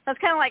that's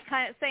kind of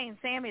saying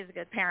Sammy's a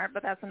good parent,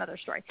 but that's another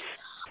story.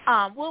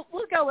 We'll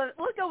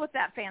go with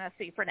that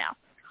fantasy for now.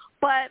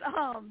 But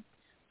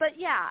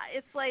yeah,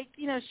 it's like,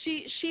 you know,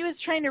 she was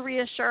trying to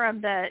reassure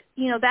him that,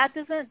 you know, that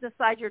doesn't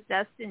decide your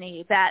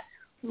destiny, that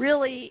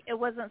really it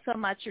wasn't so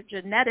much your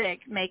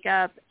genetic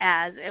makeup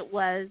as it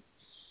was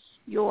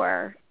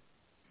your,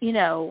 you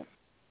know,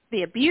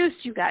 the abuse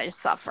you guys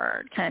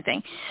suffered kind of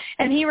thing.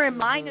 And he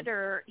reminded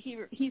her,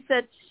 he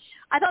said,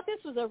 I thought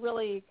this was a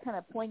really kind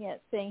of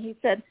poignant thing. He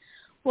said,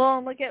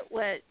 well, look at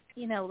what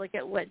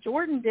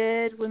Jordan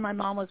did when my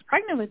mom was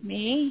pregnant with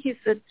me. He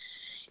said,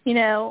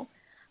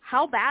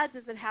 how bad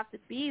does it have to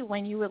be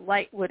when you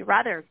would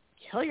rather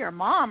kill your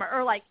mom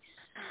or like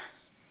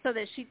so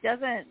that she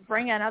doesn't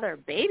bring another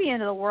baby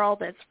into the world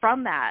that's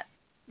from that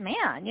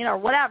man, or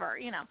whatever,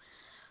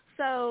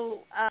 So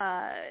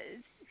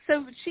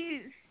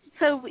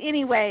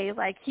anyway,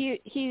 like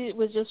he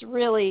was just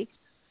really,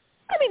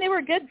 I mean, they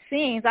were good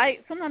scenes.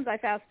 Sometimes I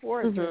fast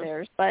forward through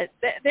theirs, but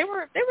they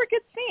were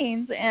good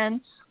scenes.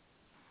 And,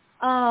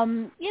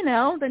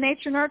 the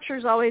nature nurture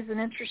is always an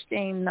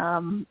interesting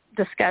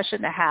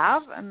discussion to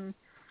have. And,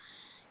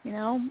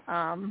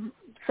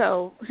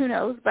 so who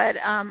knows, but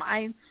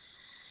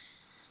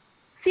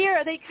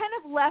Ciara, they kind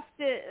of left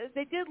it,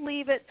 they did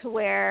leave it to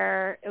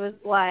where it was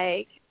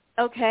like,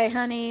 okay,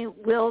 honey,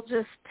 we'll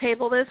just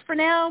table this for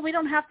now. We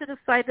don't have to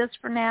decide this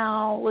for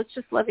now. Let's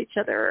just love each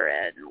other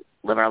and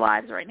live our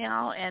lives right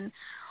now, and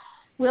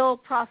we'll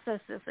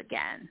process this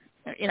again.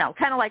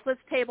 Kind of like,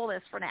 let's table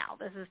this for now.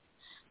 This is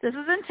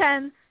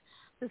intense.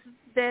 This is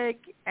big,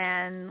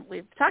 and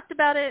we've talked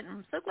about it, and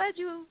I'm so glad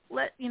you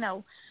let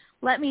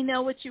me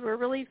know what you were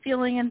really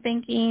feeling and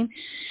thinking,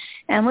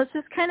 and let's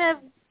just kind of,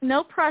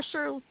 no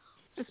pressure,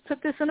 just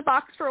put this in a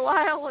box for a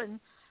while and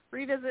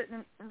revisit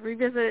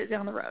it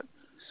down the road.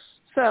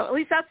 So at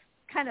least that's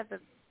kind of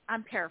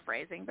I'm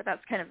paraphrasing, but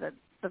that's kind of the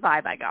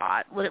vibe I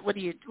got. What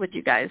do you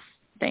guys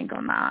think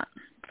on that?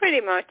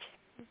 Pretty much.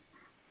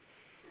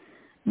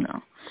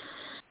 No.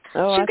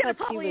 Oh, she's going to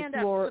probably end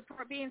up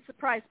being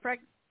surprised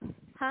pregnant.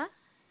 Huh?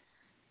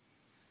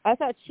 I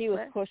thought she was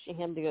pushing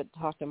him to go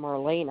talk to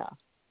Marlena.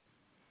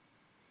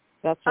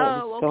 That's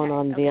what was going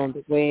on at the end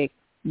of the week.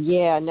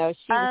 Yeah, no,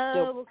 she was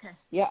still. Okay.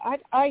 Yeah,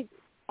 I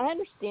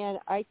understand.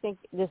 I think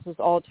this is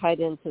all tied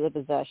into the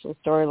possession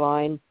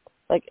storyline.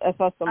 Like, I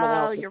saw someone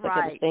else was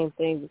thinking the same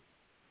thing.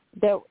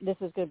 That this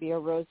is going to be a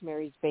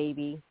Rosemary's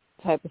Baby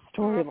type of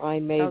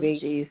storyline, maybe.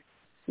 Oh, jeez.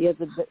 Yeah,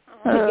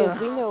 because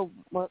we know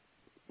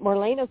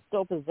Marlena's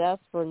still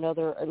possessed for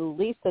at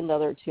least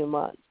another 2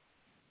 months.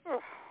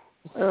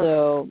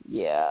 So,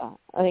 yeah,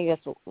 I think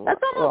that's what we're all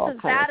almost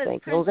as kind bad of as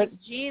thinking. Princess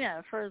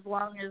Gina for as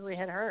long as we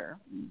had her.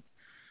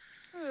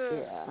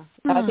 Yeah.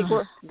 I think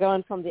we're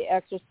going from The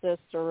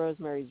Exorcist to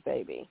Rosemary's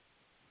Baby.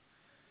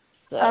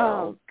 So,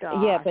 oh,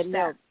 gosh. Yeah, but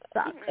no.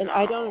 Sucks. And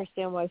I don't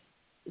understand why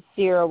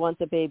Ciara wants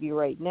a baby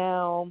right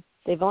now.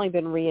 They've only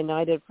been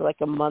reunited for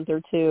like a month or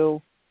two.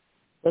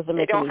 Doesn't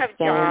make any sense.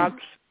 They don't have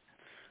jobs.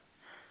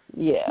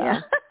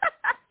 Yeah.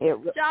 It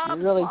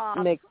really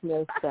makes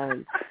no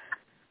sense.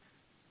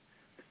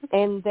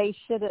 And they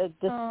should have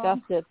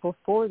discussed it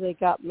before they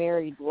got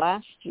married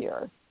last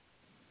year.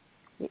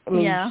 I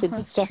mean, you should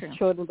discuss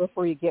children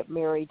before you get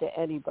married to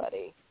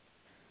anybody.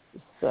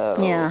 So,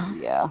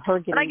 yeah, her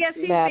getting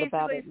mad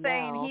about it now. I guess he's basically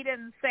saying he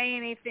didn't say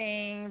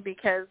anything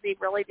because he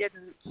really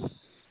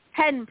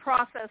hadn't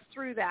processed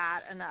through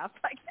that enough,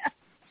 I guess.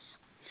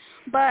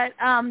 But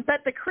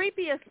the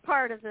creepiest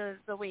part of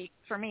the week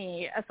for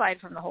me, aside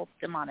from the whole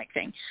demonic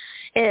thing,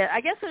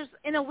 I guess there's,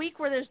 in a week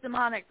where there's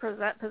demonic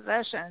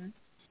possession,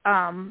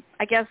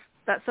 I guess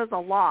that says a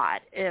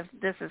lot if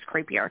this is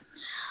creepier.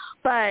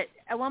 But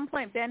at one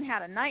point, Ben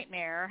had a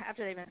nightmare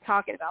after they've been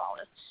talking about all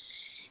this.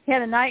 He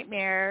had a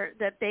nightmare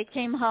that they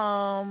came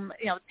home,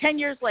 10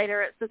 years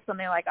later, it says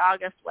something like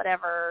August,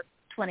 whatever,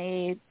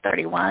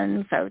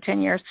 2031, so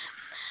 10 years.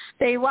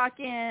 They walk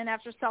in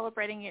after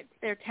celebrating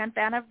their 10th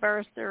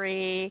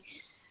anniversary,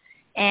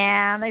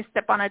 and they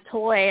step on a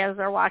toy as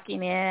they're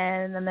walking in,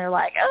 and then they're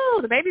like, oh,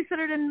 the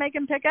babysitter didn't make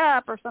him pick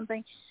up or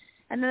something.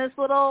 And then this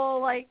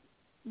little,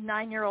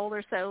 9-year-old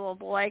or so little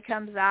boy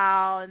comes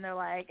out, and they're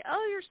like,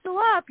 oh, you're still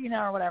up,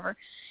 or whatever.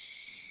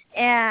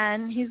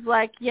 And he's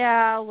like,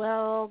 yeah,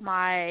 well,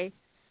 my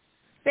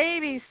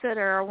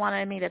babysitter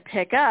wanted me to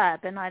pick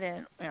up, and I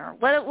didn't,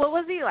 what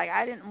was he like?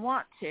 I didn't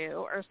want to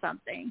or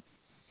something.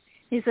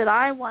 He said,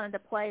 I wanted to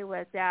play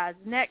with Dad's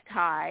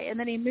necktie. And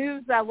then he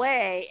moves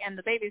away, and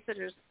the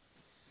babysitter's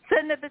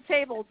sitting at the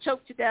table,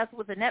 choked to death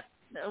with a red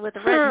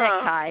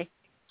necktie.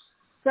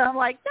 So I'm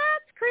like,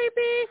 that's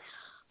creepy.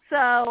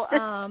 So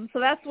so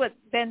that's what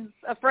Ben's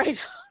afraid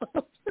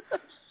of.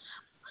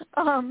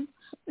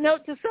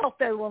 Note to self,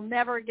 though, we'll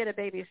never get a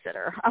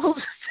babysitter. I'll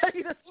just tell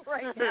you this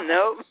right now.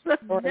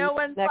 Nope. No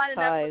one's signing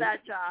up for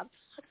that job.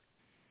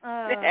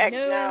 No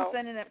one's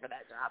signing up for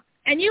that job.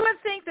 And you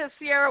would think that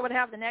Ciara would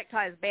have the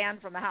neckties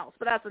banned from the house,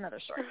 but that's another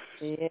story.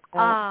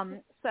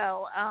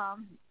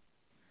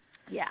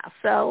 Yeah.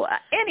 So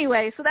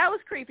anyway, so that was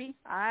creepy.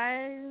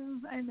 I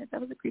admit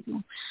that was a creepy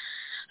one.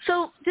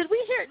 So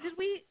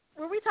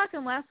were we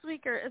talking last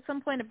week or at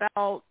some point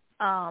about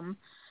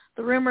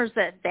the rumors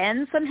that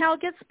Ben somehow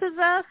gets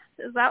possessed?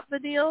 Is that the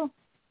deal?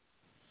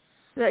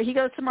 That he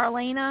goes to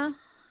Marlena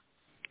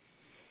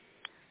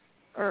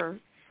or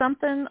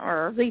something?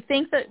 Or do you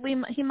think that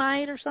he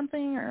might or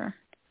something? Or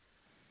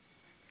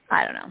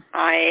I don't know.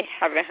 I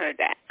haven't heard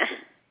that.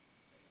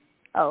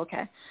 Oh,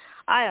 okay.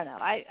 I don't know.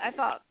 I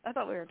thought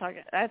we were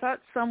talking. I thought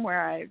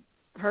somewhere I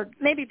heard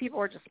maybe people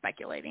were just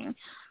speculating.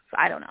 So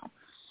I don't know.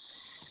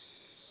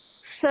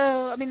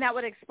 So, I mean, that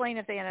would explain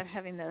if they end up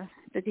having the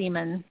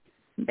demon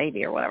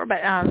baby or whatever,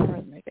 but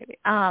Rosemary's Baby.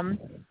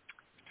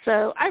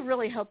 So I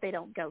really hope they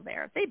don't go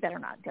there. They better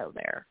not go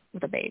there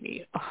with a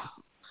baby.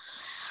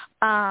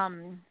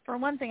 For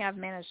one thing, I've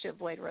managed to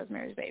avoid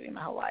Rosemary's Baby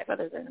my whole life,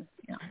 other than,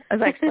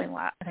 as I explained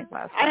last time.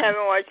 I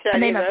haven't watched that I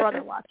made either. my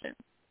brother watch it.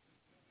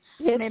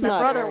 I made my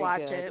brother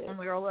watch it when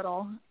we were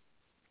little.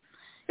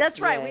 That's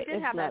right. We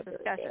did have that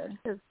discussion.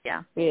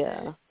 Yeah.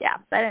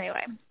 But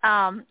anyway,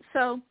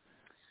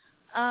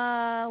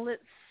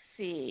 let's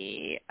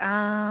see.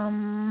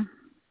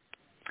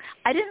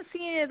 I didn't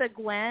see any of the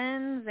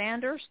Gwen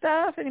Xander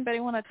stuff. Anybody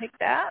want to take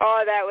that?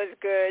 Oh, that was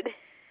good.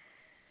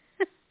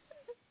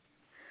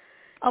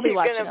 I'll be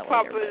watching it later. She's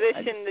going to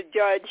proposition the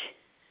judge.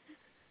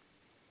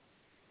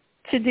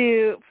 To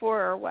do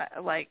for what?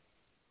 Like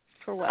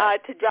for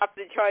what? To drop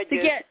the charges.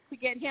 To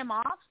get him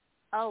off?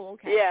 Oh,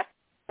 okay. Yeah.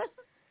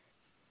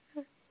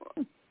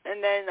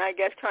 And then I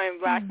guess try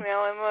and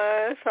blackmail him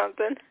or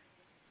something.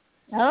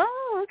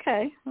 Oh,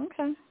 okay.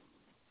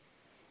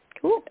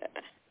 Cool.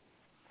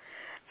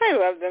 I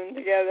love them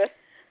together.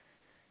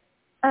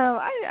 Oh,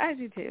 I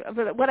do too.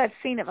 But what I've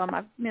seen of them,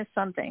 I've missed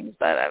some things,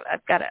 but I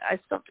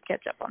still have to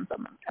catch up on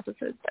some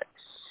episodes. But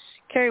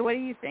Carrie, what do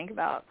you think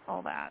about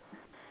all that?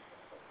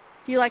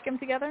 Do you like them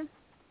together?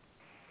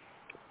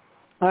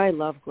 I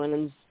love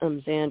Gwen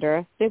and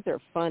Xander. I think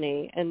they're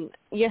funny. And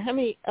how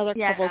many other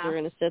couples are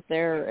going to sit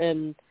there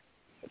and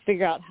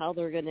figure out how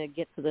they're going to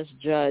get to this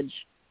judge?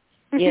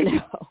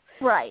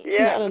 Right.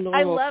 Yeah. Not a normal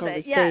I love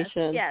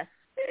conversation. it.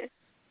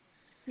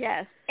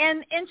 Yes.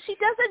 And she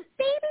doesn't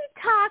baby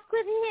talk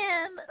with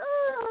him.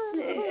 Oh.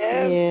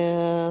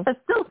 Yeah.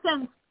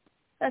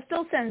 That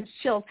still sends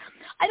chills.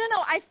 I don't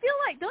know. I feel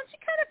like, don't you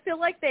kind of feel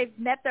like they've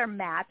met their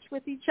match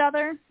with each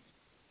other?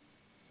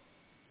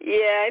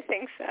 Yeah, I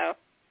think so.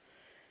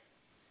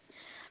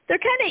 They're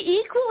kind of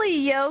equally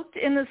yoked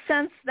in the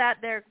sense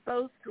that they're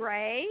both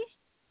gray.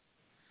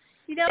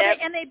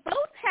 And they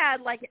both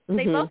had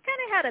they both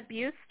kind of had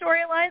abuse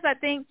storylines. I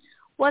think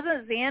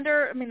wasn't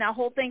Xander. I mean, that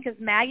whole thing because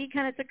Maggie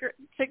kind of took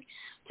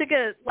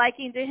a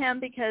liking to him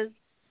because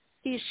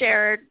he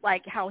shared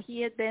how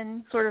he had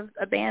been sort of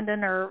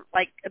abandoned or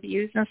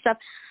abused and stuff.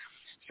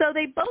 So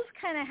they both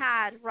kind of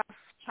had rough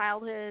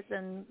childhoods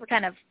and were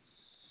kind of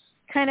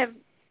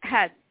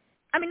had.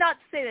 I mean, not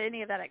to say that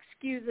any of that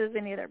excuses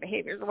any of their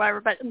behaviors or whatever,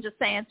 but I'm just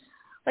saying,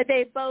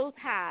 they both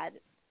had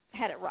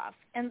it rough,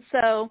 and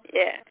so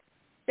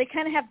they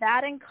kind of have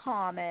that in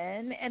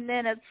common. And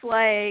then it's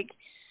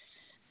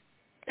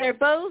they're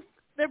both.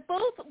 I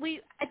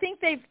think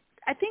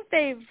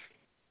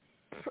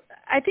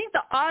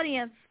the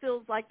audience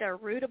feels like they're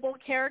rootable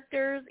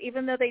characters,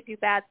 even though they do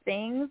bad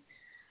things.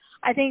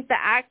 I think the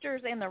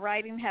actors and the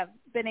writing have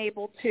been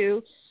able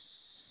to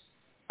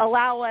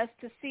allow us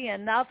to see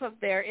enough of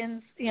their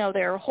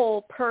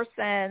whole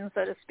person,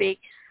 so to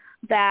speak,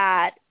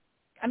 that,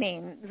 I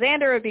mean,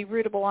 Xander would be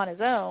rootable on his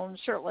own,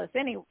 shirtless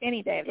any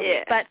day of the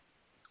week.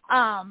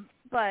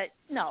 But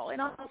no,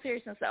 in all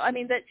seriousness, though, I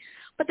mean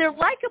but they're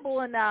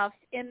likable enough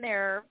in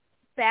their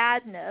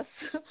badness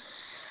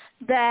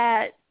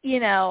that I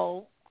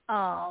don't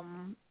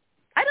know.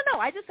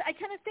 I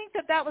kind of think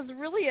that was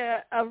really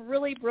a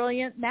really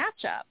brilliant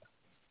matchup.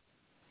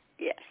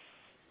 Yes.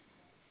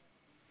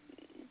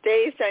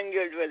 Dave's done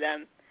good with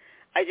them.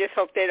 I just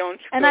hope they don't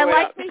screw it up. And I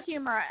like the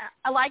humor.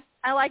 I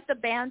like the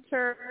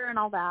banter and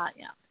all that.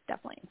 Yeah,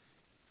 definitely.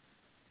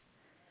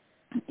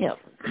 Yep.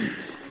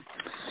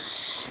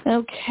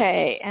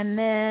 Okay, and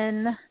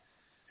then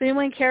does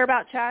anyone care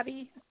about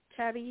Chabby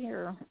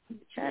or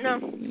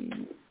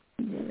Chabby?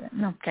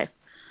 No. Okay.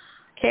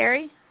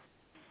 Carrie?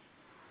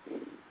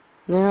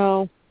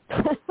 No.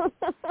 I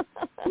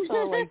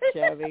don't like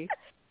Chabby.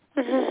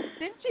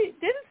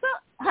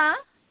 Huh?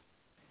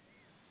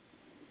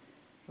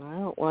 I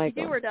don't like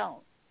you him. do or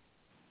don't?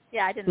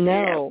 Yeah, I didn't.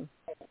 No.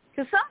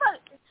 Because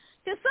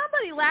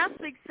somebody last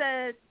week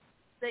said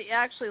they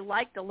actually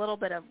liked a little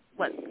bit of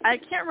what I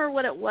can't remember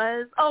what it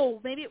was.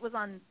 Oh, maybe it was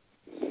on.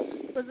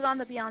 Was it on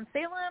the Beyond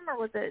Salem or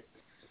was it?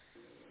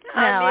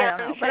 No, I don't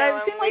know. But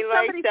it seemed like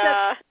somebody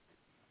said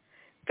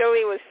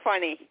Billy was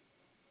funny.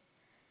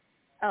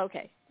 Oh,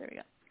 okay, there we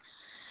go.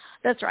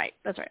 That's right.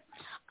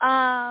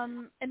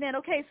 And then,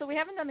 okay, so we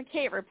haven't done the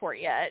Kate report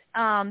yet.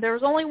 There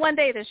was only one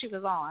day that she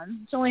was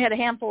on. She only had a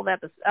handful of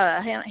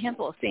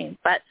scenes,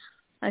 but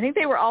I think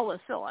they were all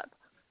with Philip.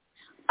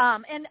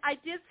 And I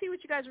did see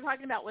what you guys were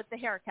talking about with the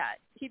haircut.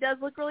 He does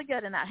look really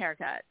good in that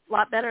haircut. A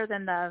lot better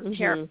than the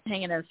hair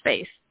hanging in his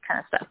face kind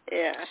of stuff.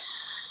 Yeah.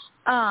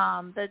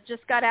 That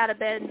just got out of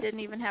bed and didn't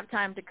even have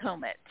time to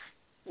comb it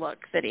look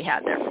that he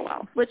had there for a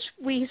while, which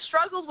we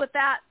struggled with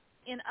that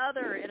in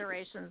other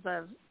iterations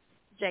of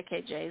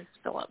JKJ's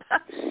Philip.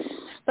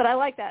 But I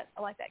like that.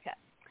 I like that cut.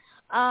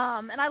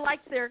 And I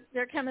liked their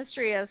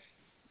chemistry as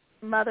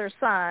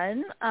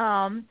mother-son.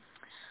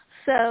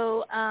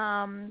 So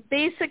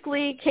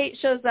basically Kate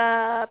shows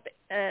up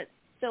at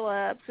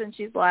Philip's and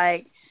she's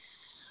like,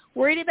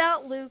 worried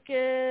about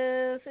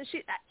Lucas.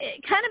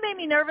 It kind of made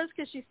me nervous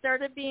because she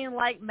started being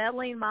like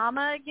meddling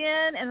mama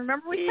again. And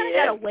remember, we kind of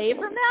got away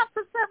from that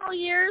for several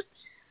years.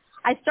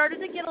 I started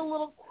to get a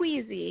little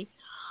queasy.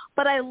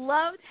 But I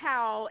loved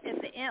how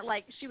at the end,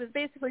 like she was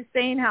basically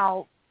saying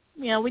how,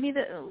 we need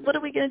to, what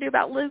are we going to do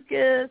about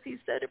Lucas? He's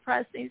so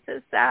depressed and he's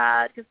so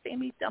sad because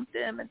Sammy dumped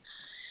him and,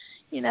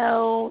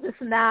 this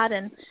and that.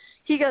 And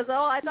he goes,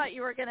 oh, I thought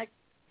you were going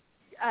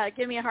to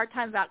give me a hard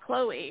time about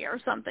Chloe or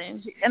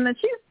something. And then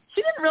she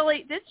didn't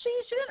really, did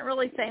she? She didn't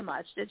really say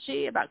much, did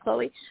she, about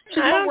Chloe?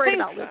 She was more worried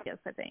about Lucas,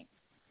 I think.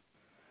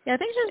 Yeah, I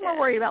think she was more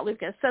worried about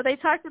Lucas. So they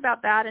talked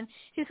about that. And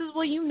he says,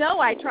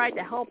 well, I tried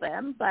to help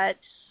him, but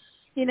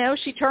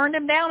she turned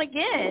him down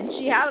again.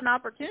 She had an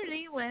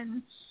opportunity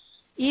when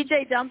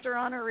EJ dumped her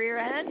on her rear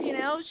end.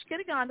 She could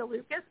have gone to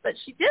Lucas, but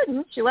she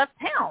didn't. She left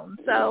town.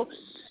 So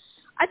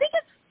I think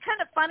it's kind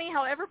of funny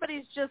how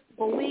everybody's just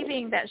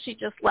believing that she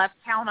just left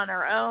town on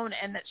her own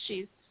and that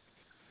she's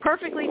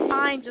perfectly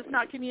fine just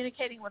not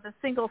communicating with a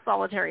single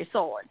solitary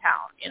soul in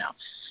town,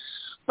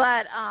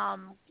 But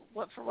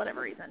for whatever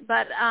reason.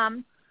 But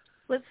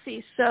let's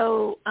see.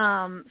 So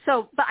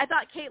but I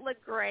thought Kate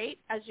looked great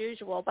as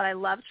usual, but I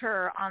loved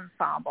her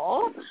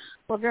ensemble.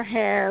 Loved her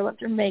hair,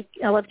 loved her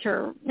I loved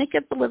her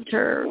makeup, loved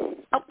her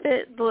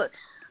outfit, the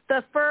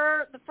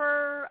fur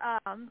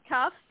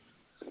cuffs.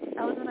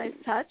 That was a nice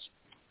touch.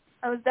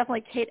 That was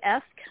definitely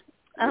Kate-esque.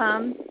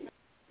 And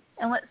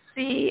let's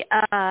see,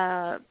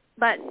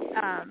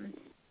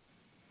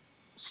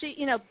 she,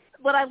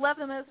 what I loved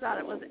the most about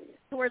it was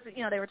towards,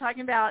 they were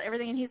talking about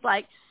everything, and he's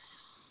like,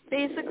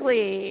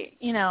 basically,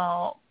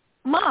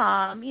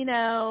 Mom,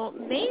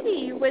 maybe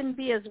you wouldn't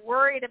be as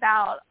worried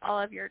about all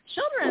of your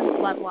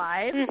children's love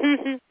lives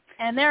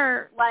and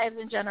their lives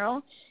in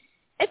general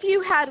if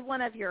you had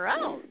one of your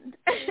own.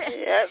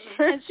 Yep.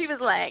 And she was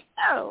like,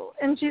 oh.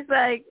 And she's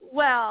like,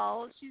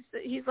 well,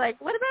 he's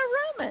like, what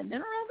about Roman?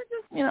 And Roman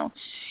just,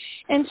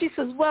 And she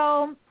says,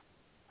 well,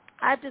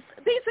 I've just,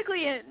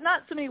 basically,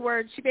 not so many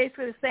words, she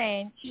basically was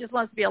saying she just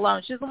wants to be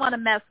alone. She doesn't want to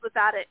mess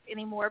without it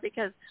anymore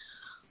because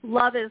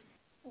love is,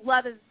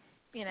 love has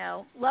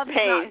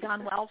not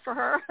gone well for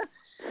her.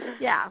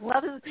 Yeah,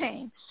 love is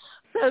pain.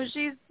 So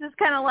she's just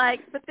kind of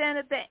like, but then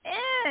at the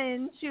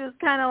end, she was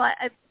kind of like,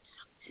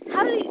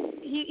 how did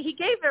he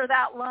gave her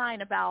that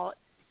line about,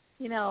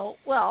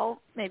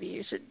 well, maybe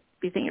you should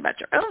be thinking about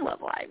your own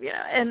love life,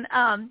 And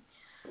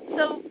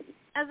so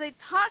as they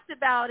talked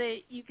about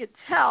it, you could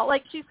tell,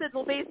 like she said,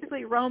 well,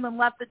 basically Roman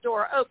left the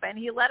door open.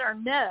 He let her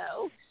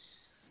know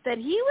that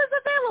he was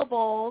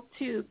available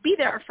to be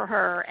there for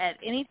her at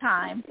any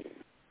time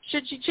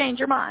should she change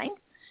her mind.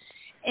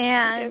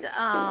 And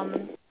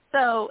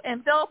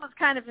and Philip was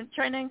kind of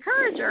trying to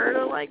encourage her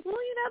to like, well,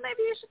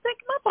 maybe you should take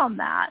him up on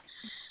that.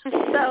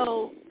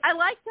 So I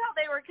liked how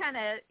they were kind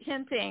of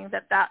hinting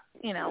that, I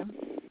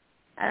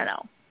don't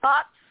know.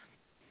 Thoughts?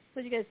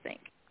 What do you guys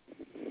think?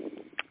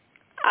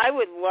 I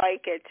would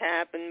like it to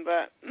happen,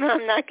 but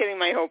I'm not getting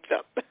my hopes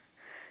up.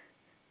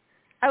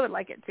 I would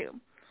like it too.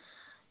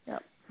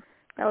 Yep.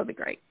 That would be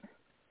great.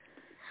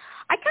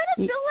 I kind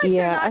of feel like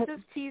they're not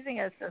just teasing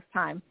us this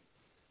time.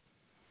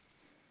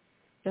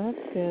 That's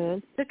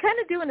good. They're kind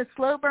of doing a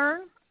slow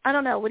burn. I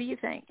don't know. What do you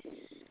think,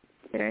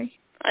 Barry?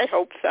 I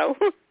hope so.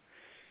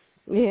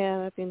 Yeah,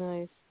 that'd be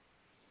nice.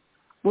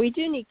 We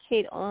do need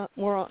Kate on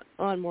more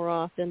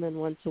often than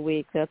once a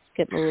week. That's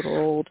getting a little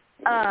old.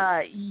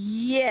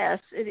 Yes,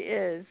 it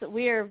is.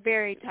 We are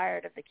very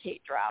tired of the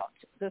Kate drought.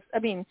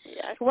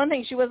 For one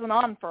thing, she wasn't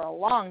on for a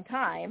long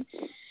time,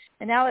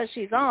 and now that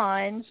she's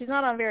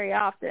not on very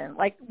often.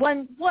 Like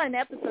one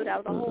episode out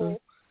of the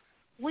whole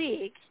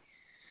week.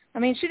 She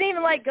didn't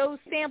even go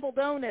sample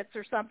donuts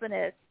or something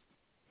at,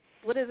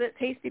 what is it,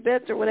 Tasty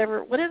Bits or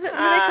whatever. What is it? What do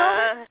they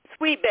call it?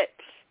 Sweet Bits.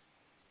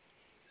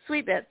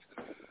 Sweet Bits.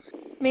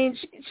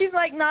 She's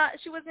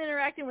she wasn't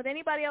interacting with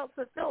anybody else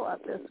but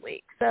Philip this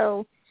week.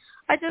 So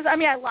I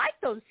like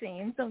those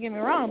scenes, don't get me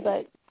wrong,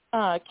 but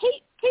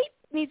Kate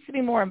needs to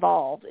be more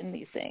involved in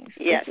these things.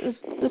 Yes.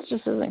 This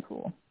just isn't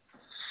cool.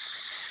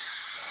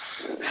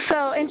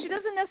 So, and she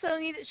doesn't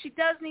necessarily she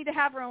does need to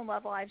have her own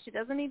love life. She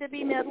doesn't need to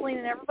be meddling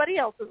in everybody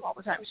else's all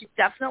the time. She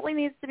definitely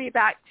needs to be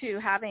back to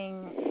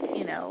having,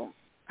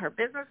 her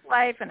business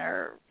life and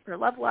her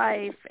love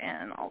life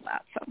and all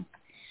that.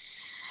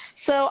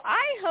 So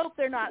I hope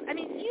they're not.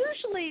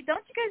 Usually,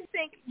 don't you guys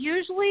think,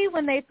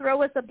 when they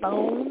throw us a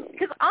bone,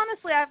 because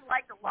honestly, I've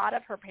liked a lot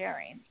of her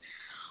pairings.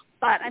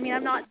 But,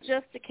 I'm not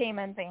just a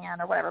Kamen fan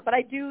or whatever, but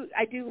I do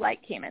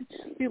like Kamen.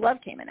 I do love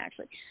Kamen,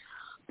 actually.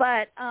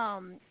 But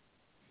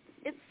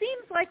it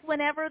seems like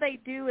whenever they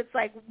do, it's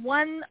like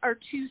one or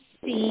two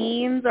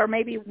scenes or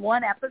maybe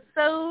one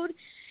episode,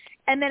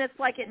 and then it's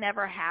like it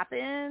never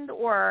happened,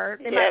 or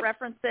they might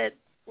reference it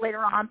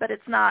later on, but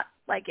it's not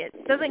like it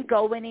doesn't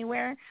go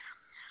anywhere.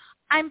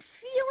 I'm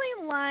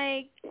feeling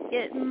like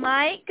it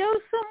might go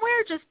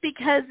somewhere just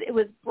because it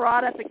was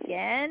brought up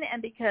again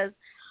and because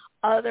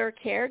other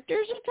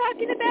characters are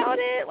talking about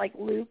it, like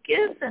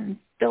Lucas and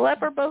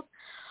Philip are both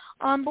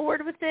on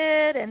board with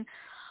it, and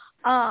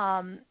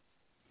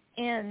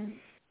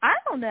I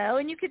don't know.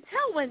 And you could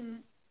tell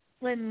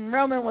when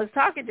Roman was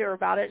talking to her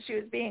about it, she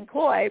was being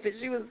coy, but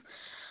she was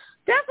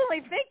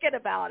definitely thinking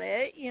about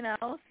it,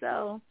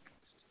 so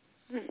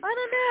I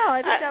don't know.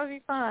 I think that would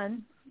be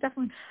fun.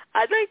 Definitely.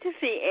 I'd like to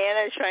see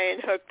Anna try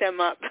and hook them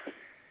up.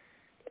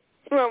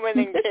 Roman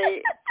and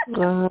Kate.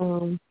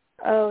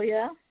 Oh,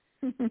 yeah?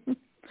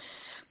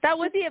 That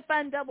would be a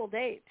fun double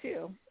date,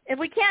 too. If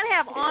we can't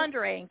have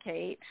Andre and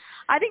Kate,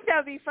 I think that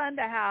would be fun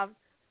to have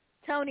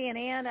Tony and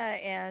Anna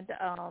and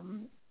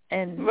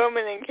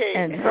Roman and Kate.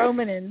 And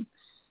Roman and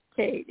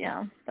Kate,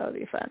 yeah. That would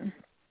be fun.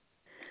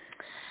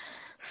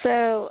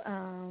 So, I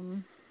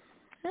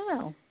don't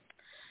know.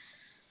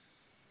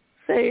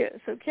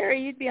 So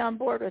Carrie, you'd be on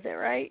board with it,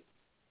 right?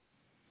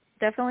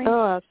 Definitely?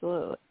 Oh,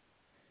 absolutely.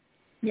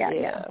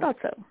 Yeah. Thought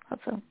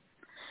so.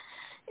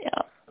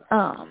 Yeah.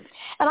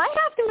 And I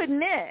have to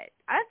admit,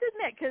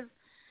 because,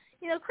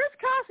 Chris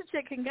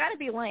Kosachik can kind of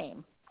be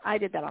lame. I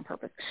did that on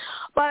purpose.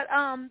 But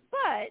Roman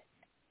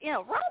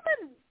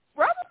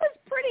was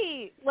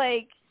pretty,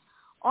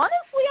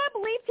 honestly, I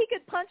believed he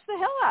could punch the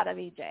hell out of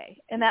EJ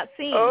in that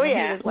scene. Oh, He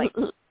yeah.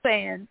 was,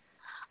 saying,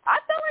 I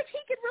felt like he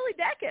could really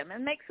deck him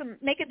and make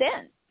a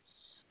dent.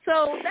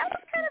 So that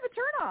was kind of a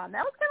turn on.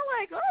 That was kind of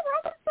like, oh,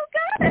 Roman still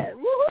got it.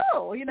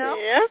 Woohoo,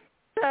 Yeah.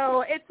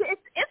 So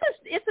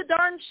it's a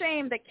darn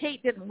shame that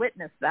Kate didn't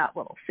witness that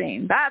little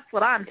scene. That's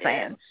what I'm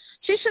saying.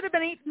 She should have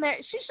been eating there.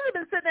 She should have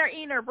been sitting there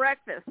eating her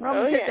breakfast.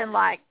 Roman could have been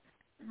like,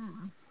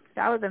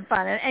 that would have been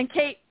fun. And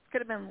Kate could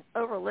have been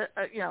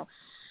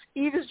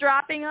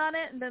eavesdropping on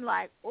it and been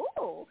like,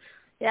 oh,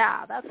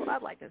 yeah, that's what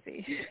I'd like to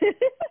see.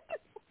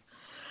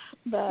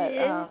 But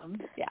so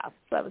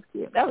that was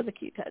cute. That was a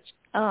cute touch.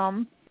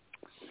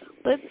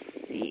 Let's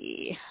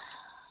see.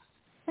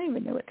 I don't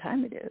even know what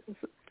time it is.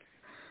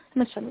 How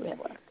much time do we have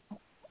left?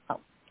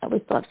 Oh, we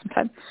still have some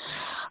time.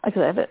 I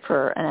could have it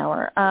for an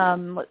hour.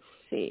 Let's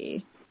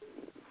see.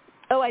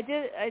 Oh, I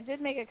did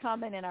make a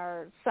comment in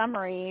our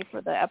summary for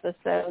the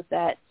episode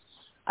that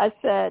I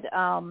said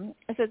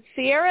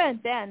Ciara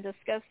and Ben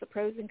discussed the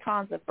pros and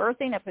cons of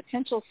birthing a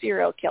potential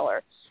serial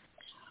killer.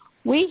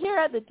 We here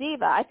at the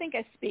Diva, I think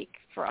I speak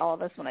for all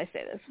of us when I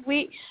say this,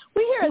 we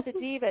here at the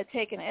Diva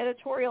take an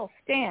editorial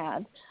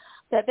stand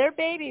that their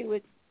baby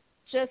would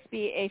just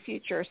be a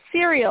future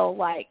serial,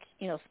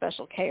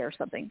 Special K or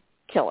something,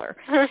 killer.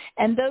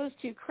 And those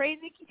two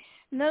crazy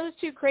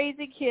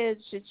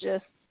kids should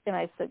just, and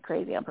I said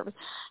crazy on purpose,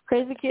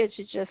 crazy kids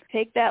should just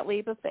take that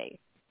leap of faith.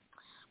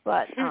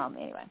 But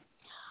anyway.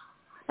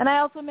 And I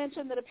also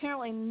mentioned that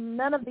apparently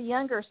none of the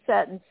younger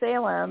set in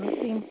Salem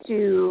seems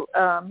to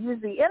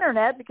use the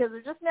Internet because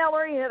they're just now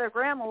learning that their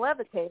grandma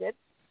levitated,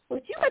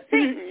 which you would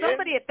think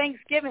somebody at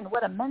Thanksgiving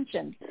would have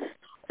mentioned.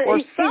 Or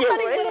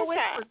somebody would have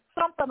whispered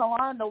something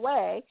along the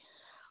way,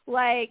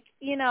 like,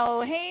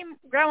 hey,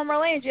 Grandma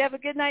Marlena, did you have a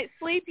good night's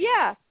sleep?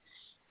 Yeah.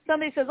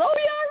 Somebody says, oh,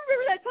 yeah, I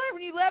remember that time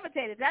when you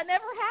levitated. That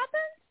never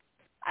happened?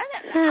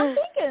 I'm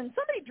thinking,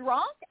 somebody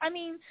drunk? I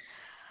mean,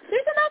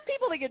 there's enough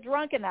people that get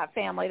drunk in that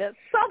family that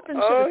something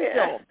should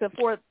have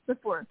spilled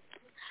before.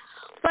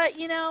 But,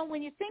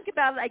 when you think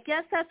about it, I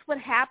guess that's what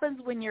happens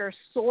when you're a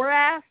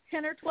sore-ass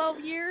 10 or 12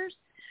 years.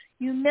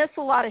 You miss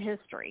a lot of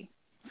history.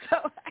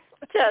 So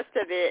just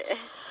a bit.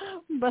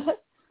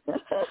 But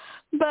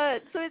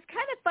so it's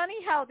kind of funny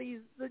how the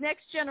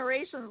next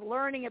generation is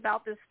learning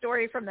about this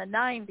story from the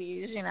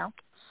 90s,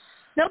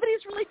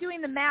 Nobody's really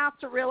doing the math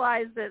to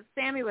realize that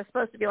Sammy was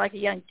supposed to be like a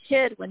young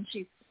kid when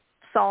she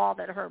saw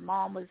that her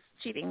mom was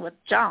cheating with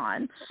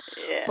John.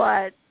 Yeah.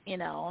 But,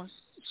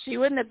 she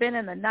wouldn't have been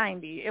in the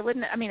 90s. She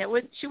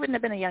wouldn't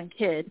have been a young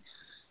kid,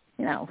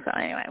 so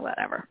anyway,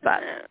 whatever.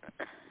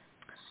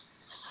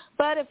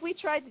 But if we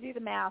tried to do the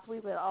math, we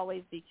would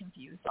always be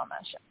confused on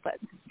that shit. But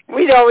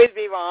we'd always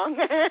be wrong.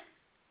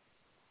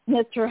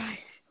 That's right.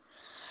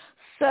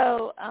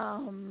 So, I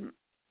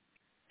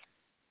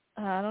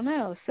don't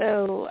know.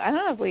 So, I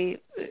don't know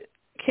if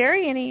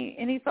Carrie,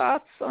 any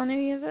thoughts on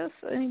any of this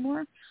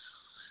anymore?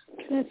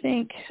 I'm trying to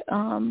think.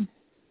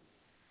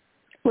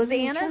 Was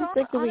Anna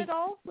on at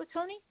all with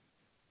Tony?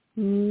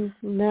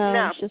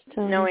 No, just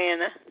Tony. No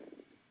Anna.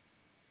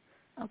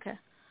 Okay.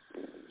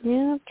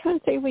 Yeah, I'm trying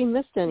to think if we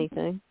missed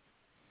anything.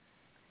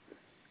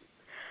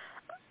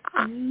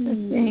 I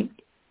think.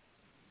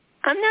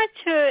 I'm not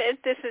sure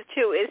if this is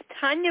true. Is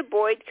Tanya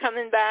Boyd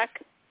coming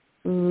back?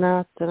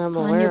 Not that I'm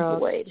aware of.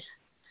 Tanya Boyd.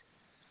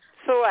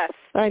 Celeste.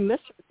 I miss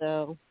her,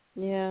 though.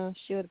 Yeah,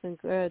 she would have been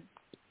good.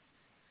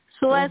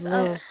 Celeste,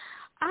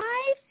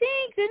 I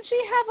think, didn't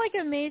she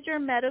have a major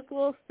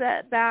medical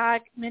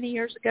setback many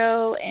years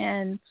ago?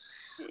 And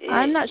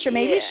I'm not sure.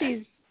 Maybe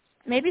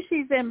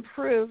she's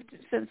improved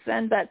since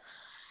then, but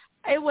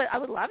I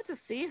would love to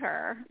see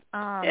her.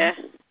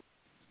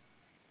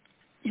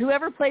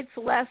 Whoever played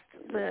Celeste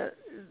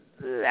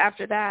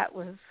after that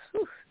was,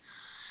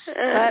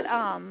 but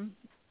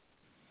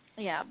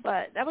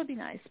but that would be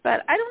nice.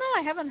 But I don't know.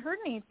 I haven't heard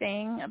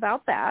anything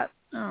about that.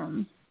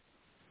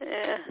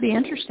 Be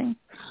interesting.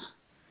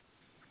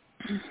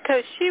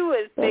 Because she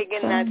was big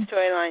in that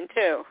storyline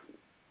too.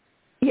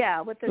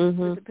 Yeah, with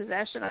the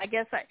possession. I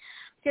guess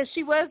because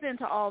she was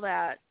into all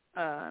that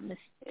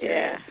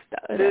mysterious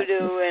stuff.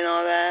 Voodoo and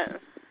all that.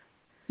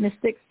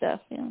 Mystic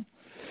stuff, yeah.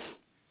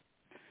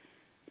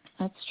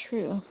 That's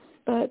true.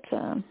 But,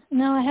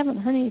 no, I haven't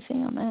heard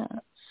anything on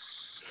that.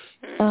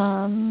 So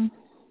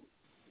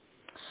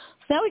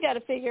now we got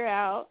to figure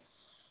out.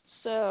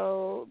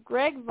 So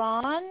Greg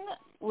Vaughn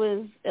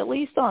was at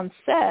least on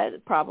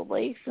set,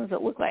 probably, since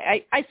it looked like,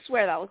 I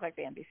swear that looked like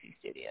the NBC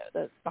studio,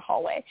 the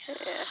hallway.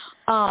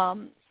 Yeah.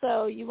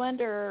 So you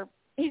wonder,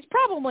 he's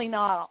probably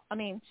not, I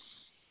mean,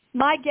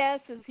 my guess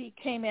is he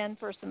came in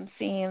for some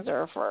scenes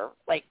or for,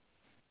 like,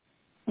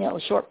 you know,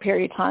 a short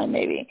period of time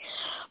maybe.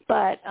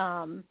 But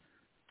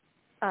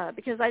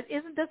because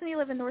doesn't he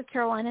live in North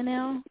Carolina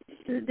now?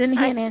 Didn't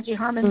he and Angie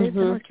Harmon move to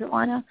North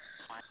Carolina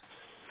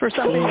for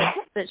something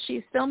that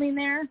she's filming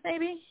there,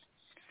 maybe?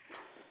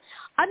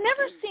 I've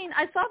never seen,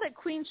 I saw that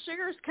Queen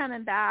Sugar's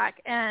coming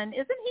back, and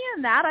isn't he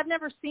in that? I've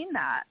never seen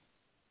that.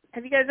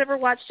 Have you guys ever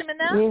watched him in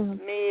that?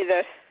 Yeah. Me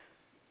either.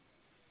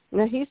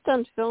 No, he's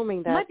done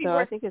filming that, though.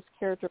 I think his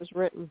character's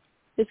written.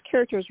 His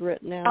character's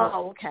written out.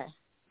 Oh, okay.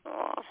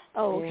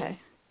 Oh, okay.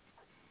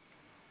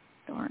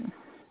 Darn.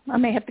 I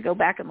may have to go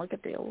back and look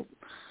at the old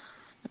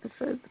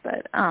episodes,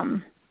 but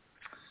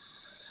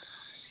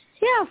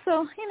yeah.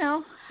 So you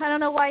know, I don't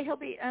know why he'll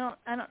be. I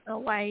don't know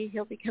why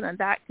he'll be coming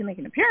back to make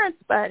an appearance,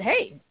 but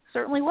hey,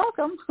 certainly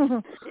welcome.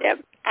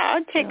 Yep,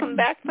 I'll take him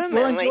back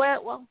permanently. We'll enjoy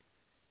it. Well,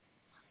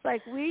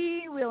 like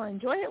we will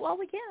enjoy it while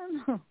we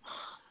can.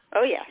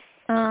 Oh yes.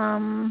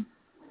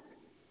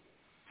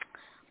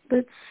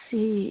 Let's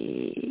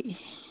see.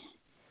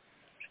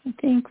 I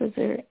think, was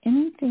there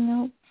anything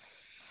else?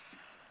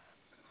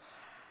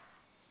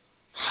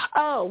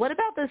 Oh, what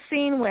about the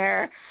scene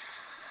where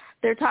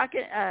they're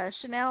talking,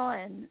 Chanel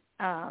and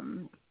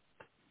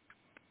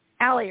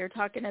Allie are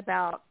talking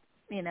about,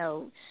 you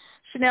know,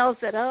 Chanel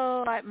said,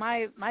 oh,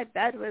 my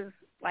bed was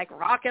like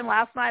rocking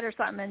last night or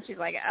something, and she's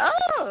like,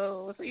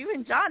 oh, so you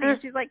and Johnny, and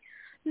she's like,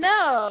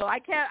 no, I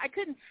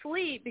couldn't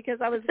sleep because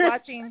I was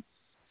watching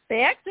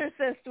The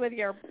Exorcist with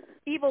your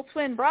evil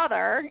twin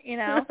brother, you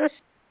know,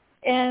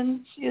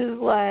 and she's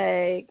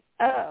like,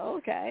 oh,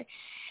 okay.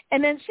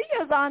 And then she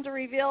goes on to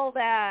reveal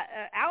that,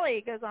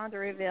 Allie goes on to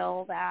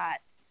reveal that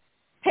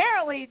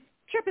apparently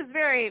Tripp is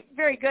very,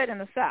 very good in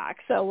the sack.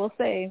 So we'll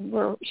say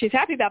she's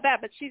happy about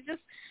that. But she says,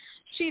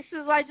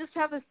 I just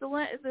have this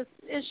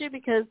issue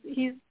because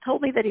he's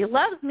told me that he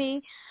loves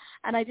me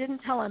and I didn't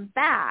tell him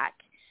back.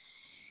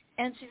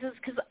 And she says,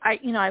 because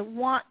I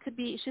want to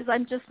be, she says,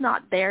 I'm just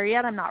not there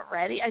yet. I'm not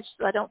ready. I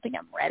don't think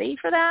I'm ready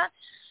for that.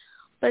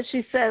 But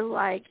she said,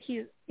 like,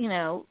 he's, you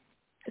know,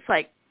 it's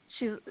like,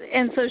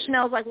 and so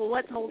Chanel's like, well,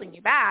 what's holding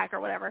you back or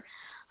whatever.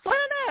 So I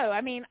don't know. I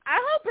mean, I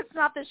hope it's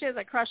not that she has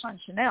a crush on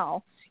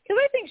Chanel, because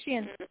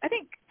I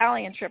think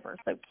Allie and Tripp are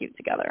so cute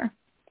together.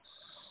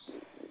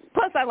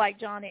 Plus, I like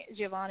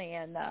Giovani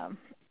and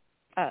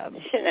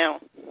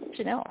Chanel.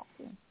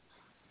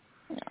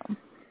 Yeah.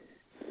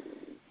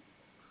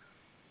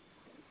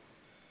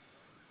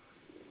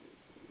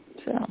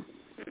 So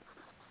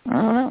I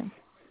don't know.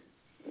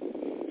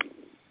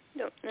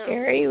 Don't know.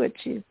 Carrie, what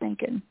you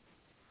thinking?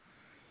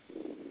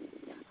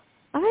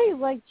 I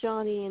like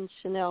Johnny and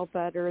Chanel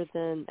better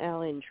than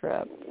Allie and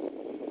Tripp.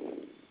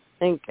 I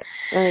think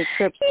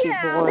Tripp's too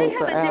boring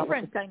for Allie. Yeah, they have a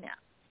different dynamic.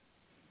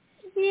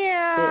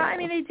 Yeah, I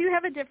mean, they do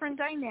have a different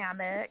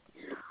dynamic.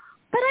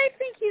 But I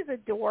think he's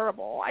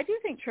adorable. I do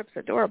think Tripp's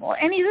adorable.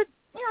 And he's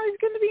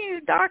going to be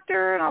a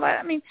doctor and all that.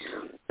 I mean,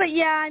 but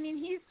yeah, I mean,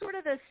 he's sort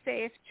of the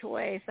safe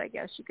choice, I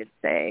guess you could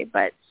say.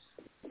 But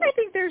I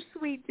think they're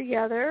sweet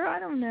together. I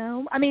don't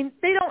know. I mean,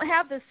 they don't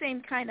have the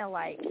same kind of,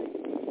 like,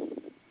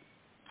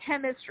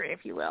 chemistry,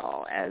 if you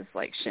will, as,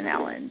 like,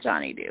 Chanel and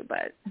Johnny do.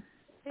 But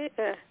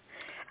yeah.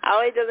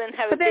 Allie doesn't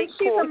have a big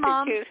pool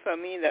to choose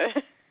from either.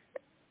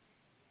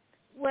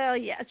 Well,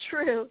 yeah,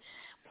 true.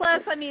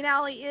 Plus, I mean,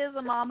 Allie is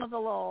a mom of a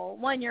little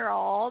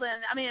 1-year-old,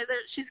 and I mean,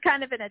 she's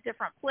kind of in a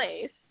different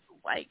place,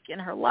 like in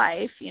her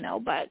life, you know.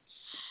 But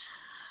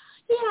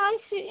yeah, I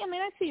see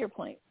your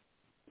point.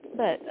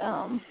 But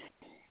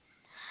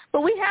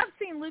we have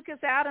seen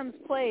Lucas Adams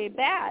play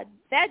bad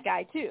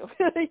guy too.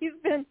 He's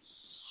been,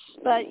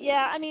 but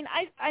yeah, I mean,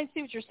 I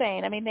see what you're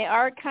saying. I mean, they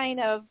are kind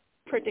of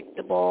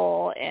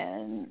predictable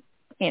and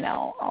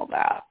all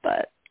that,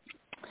 but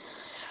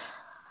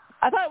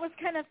I thought it was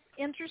kind of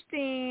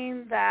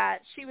interesting that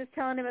she was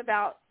telling him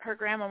about her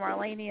Grandma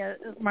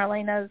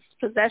Marlena's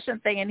possession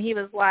thing, and he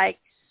was like,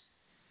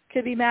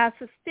 could be mass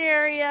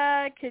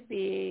hysteria, could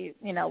be,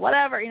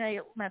 whatever,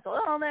 mental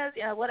illness,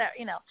 whatever,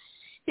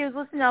 He was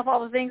listing off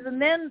all the things,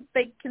 and then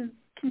they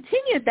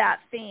continued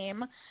that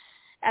theme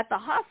at the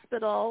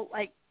hospital.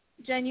 Like,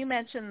 Jen, you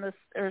mentioned this,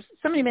 or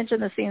somebody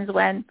mentioned the scenes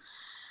when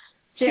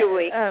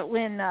Julie,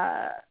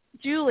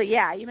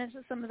 yeah, you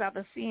mentioned something about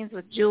the scenes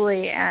with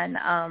Julie and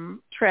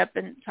Tripp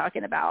and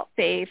talking about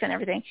faith and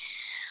everything.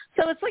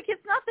 So it's like,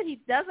 it's not that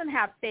he doesn't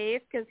have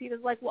faith, because he was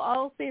like, well,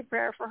 I'll say a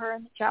prayer for her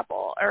in the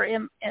chapel, or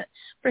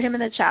for him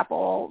in the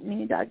chapel,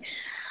 meaning Doug.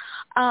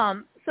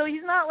 So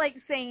he's not like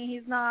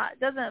saying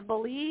doesn't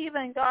believe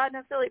in God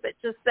necessarily, but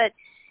just that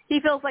he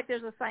feels like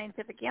there's a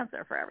scientific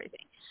answer for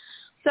everything.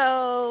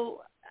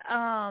 So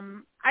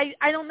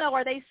I don't know.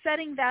 Are they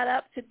setting that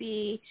up to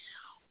be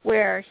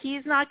where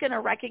he's not going to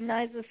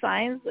recognize the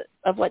signs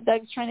of what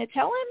Doug's trying to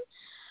tell him?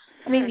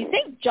 I mean, you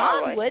think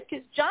John would,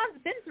 because John's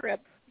been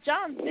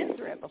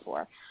through it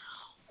before.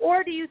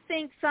 Or do you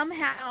think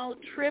somehow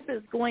Trip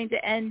is going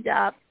to end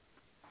up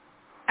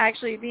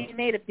actually being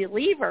made a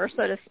believer,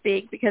 so to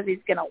speak, because he's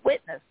going to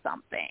witness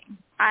something?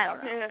 I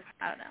don't know.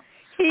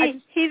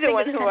 He's the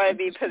one who ought to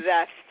be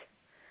possessed.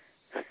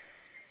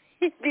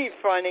 He'd be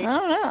funny. I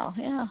don't know.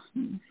 Yeah.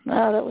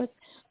 No,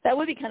 that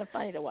would be kind of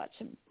funny to watch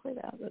him play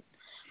that. But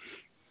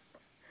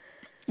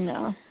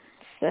no.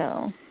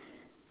 So.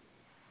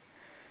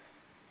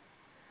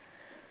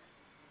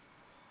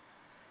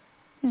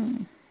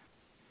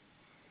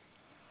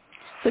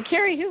 So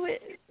Carrie,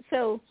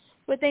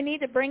 would they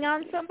need to bring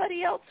on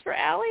somebody else for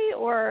Allie,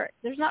 or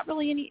there's not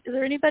really any? Is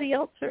there anybody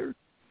else who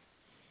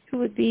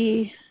would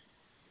be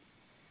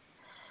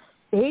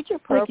age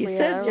appropriate? Like you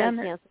said, I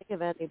really can't think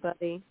of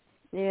anybody.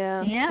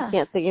 Yeah. I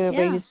can't think of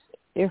anybody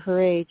who's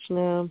her age.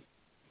 No.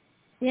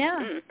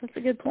 Yeah, that's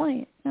a good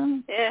point.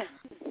 Yeah.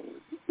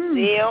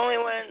 The only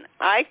one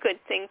I could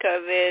think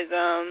of is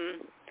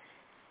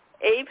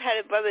Abe had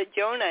a brother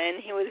Jonah,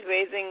 and he was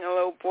raising a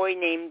little boy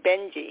named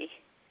Benji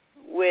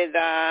with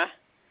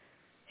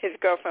his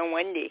girlfriend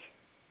Wendy.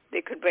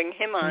 They could bring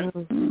him on.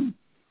 Mm-hmm.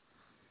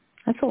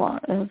 That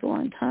was a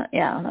long time.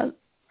 Yeah.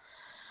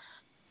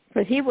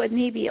 But wouldn't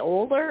he be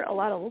older? A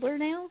lot older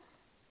now?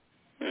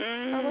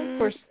 Of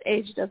course,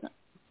 age doesn't.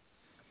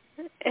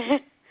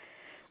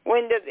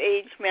 When does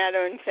age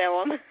matter in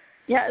Salem?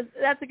 Yeah,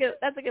 that's a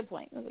good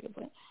point. Yeah,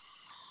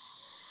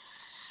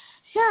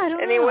 I don't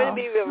know. And he wouldn't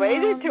be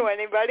related to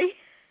anybody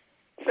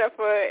except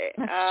for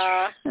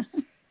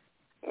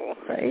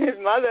his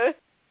mother.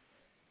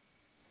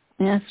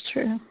 Yeah, that's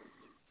true.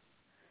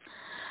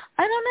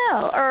 I don't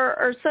know.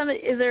 Or is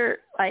there,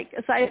 like,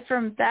 aside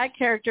from that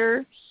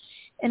character,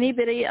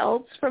 anybody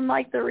else from,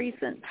 like, the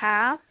recent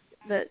past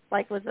that,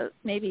 like, was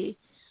maybe,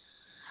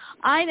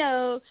 I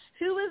know,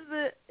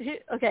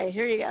 okay,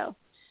 here you go.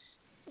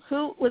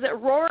 Who, was it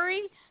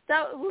Rory?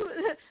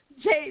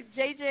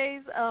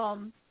 JJ's,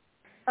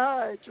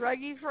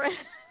 druggy friend?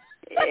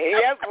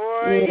 Yep,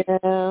 Rory.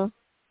 Yeah.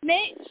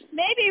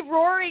 Maybe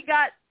Rory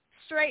got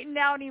straightened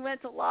out and he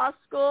went to law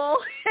school.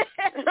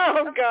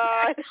 Oh,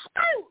 God.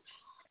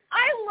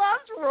 I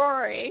loved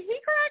Rory. He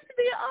cracked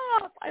me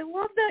up. I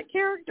love that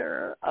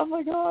character. Oh,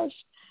 my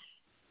gosh.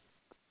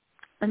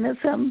 I miss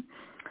him.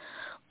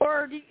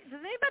 Or does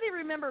anybody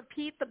remember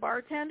Pete, the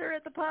bartender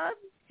at the pub?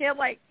 He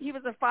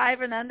was a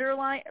 5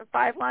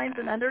 lines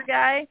and under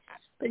guy,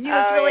 but he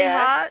was really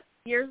hot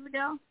years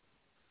ago.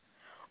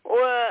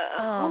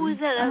 Well, who was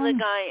that other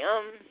guy?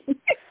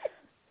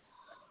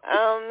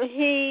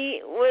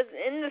 He was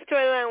in the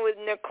storyline with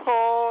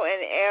Nicole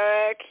and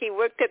Eric. He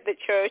worked at the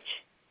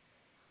church.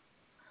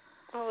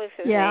 What was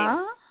his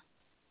name?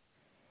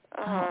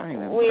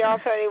 We all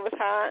thought he was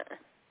hot.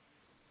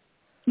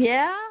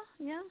 Yeah.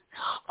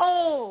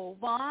 Oh,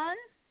 Vaughn?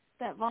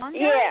 That Vaughn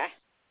guy?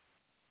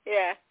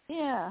 Yeah.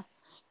 Yeah.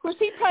 Of course,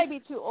 he'd probably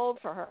be too old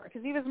for her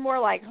because he was more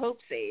like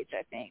Hope's age,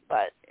 I think.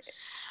 But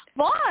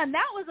Vaughn,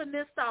 that was a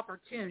missed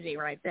opportunity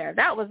right there.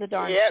 That was a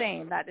darn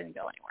shame that didn't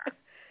go anywhere.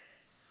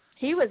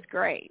 He was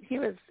great. He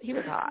was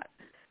hot.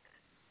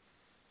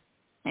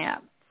 Yeah.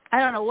 I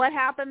don't know what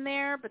happened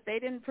there, but they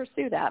didn't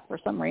pursue that for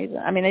some reason.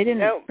 I mean, they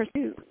didn't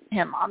pursue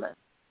him on the.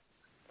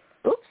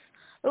 Oops.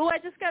 Oh, I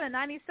just got a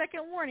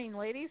 90-second warning,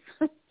 ladies.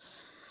 It's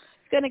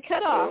going to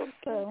cut off.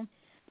 So,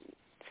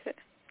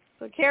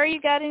 Carrie,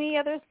 you got any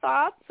other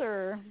thoughts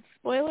or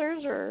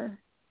spoilers or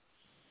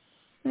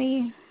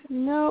any?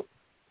 Nope.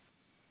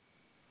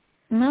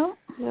 Nope.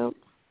 Jen,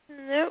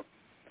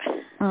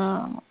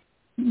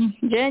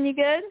 you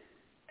good?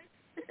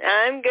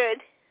 I'm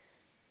good.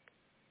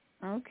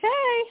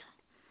 Okay.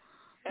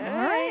 All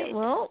right.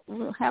 Well,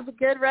 we'll have a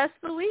good rest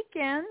of the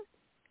weekend.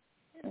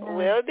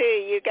 Will do.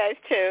 You guys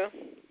too.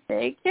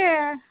 Take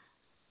care.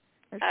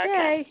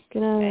 Okay.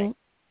 Good night.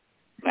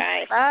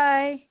 Bye.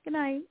 Bye. Good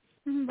night.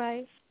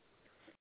 Bye.